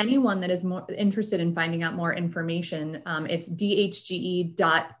 And for anyone that is more interested in finding out more information, it's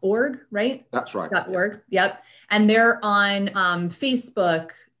dhge.org, right? That's right. .org. Yep. And they're on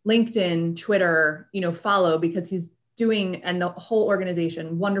Facebook, LinkedIn, Twitter, follow, because he's doing, and the whole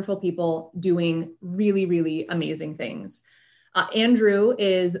organization, wonderful people doing really, really amazing things. Andrew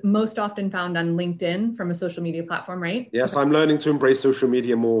is most often found on LinkedIn from a social media platform, right? Yes, I'm learning to embrace social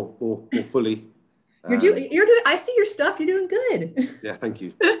media more fully. I see your stuff. You're doing good. Yeah, thank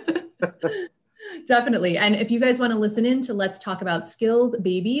you. Definitely. And if you guys want to listen in to Let's Talk About Skills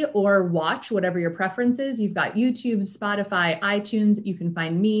Baby, or watch, whatever your preference is, you've got YouTube, Spotify, iTunes. You can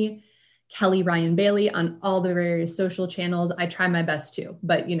find me, Kelly Ryan Bailey, on all the various social channels. I try my best too,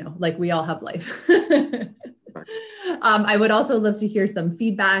 but like we all have life. I would also love to hear some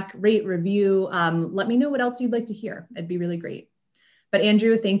feedback, rate, review. Let me know what else you'd like to hear. It'd be really great. But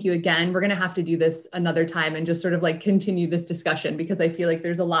Andrew, thank you again. We're going to have to do this another time and just sort of like continue this discussion, because I feel like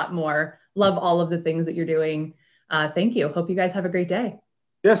there's a lot more. Love all of the things that you're doing. Thank you. Hope you guys have a great day.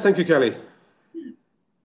 Yes, thank you, Kelly.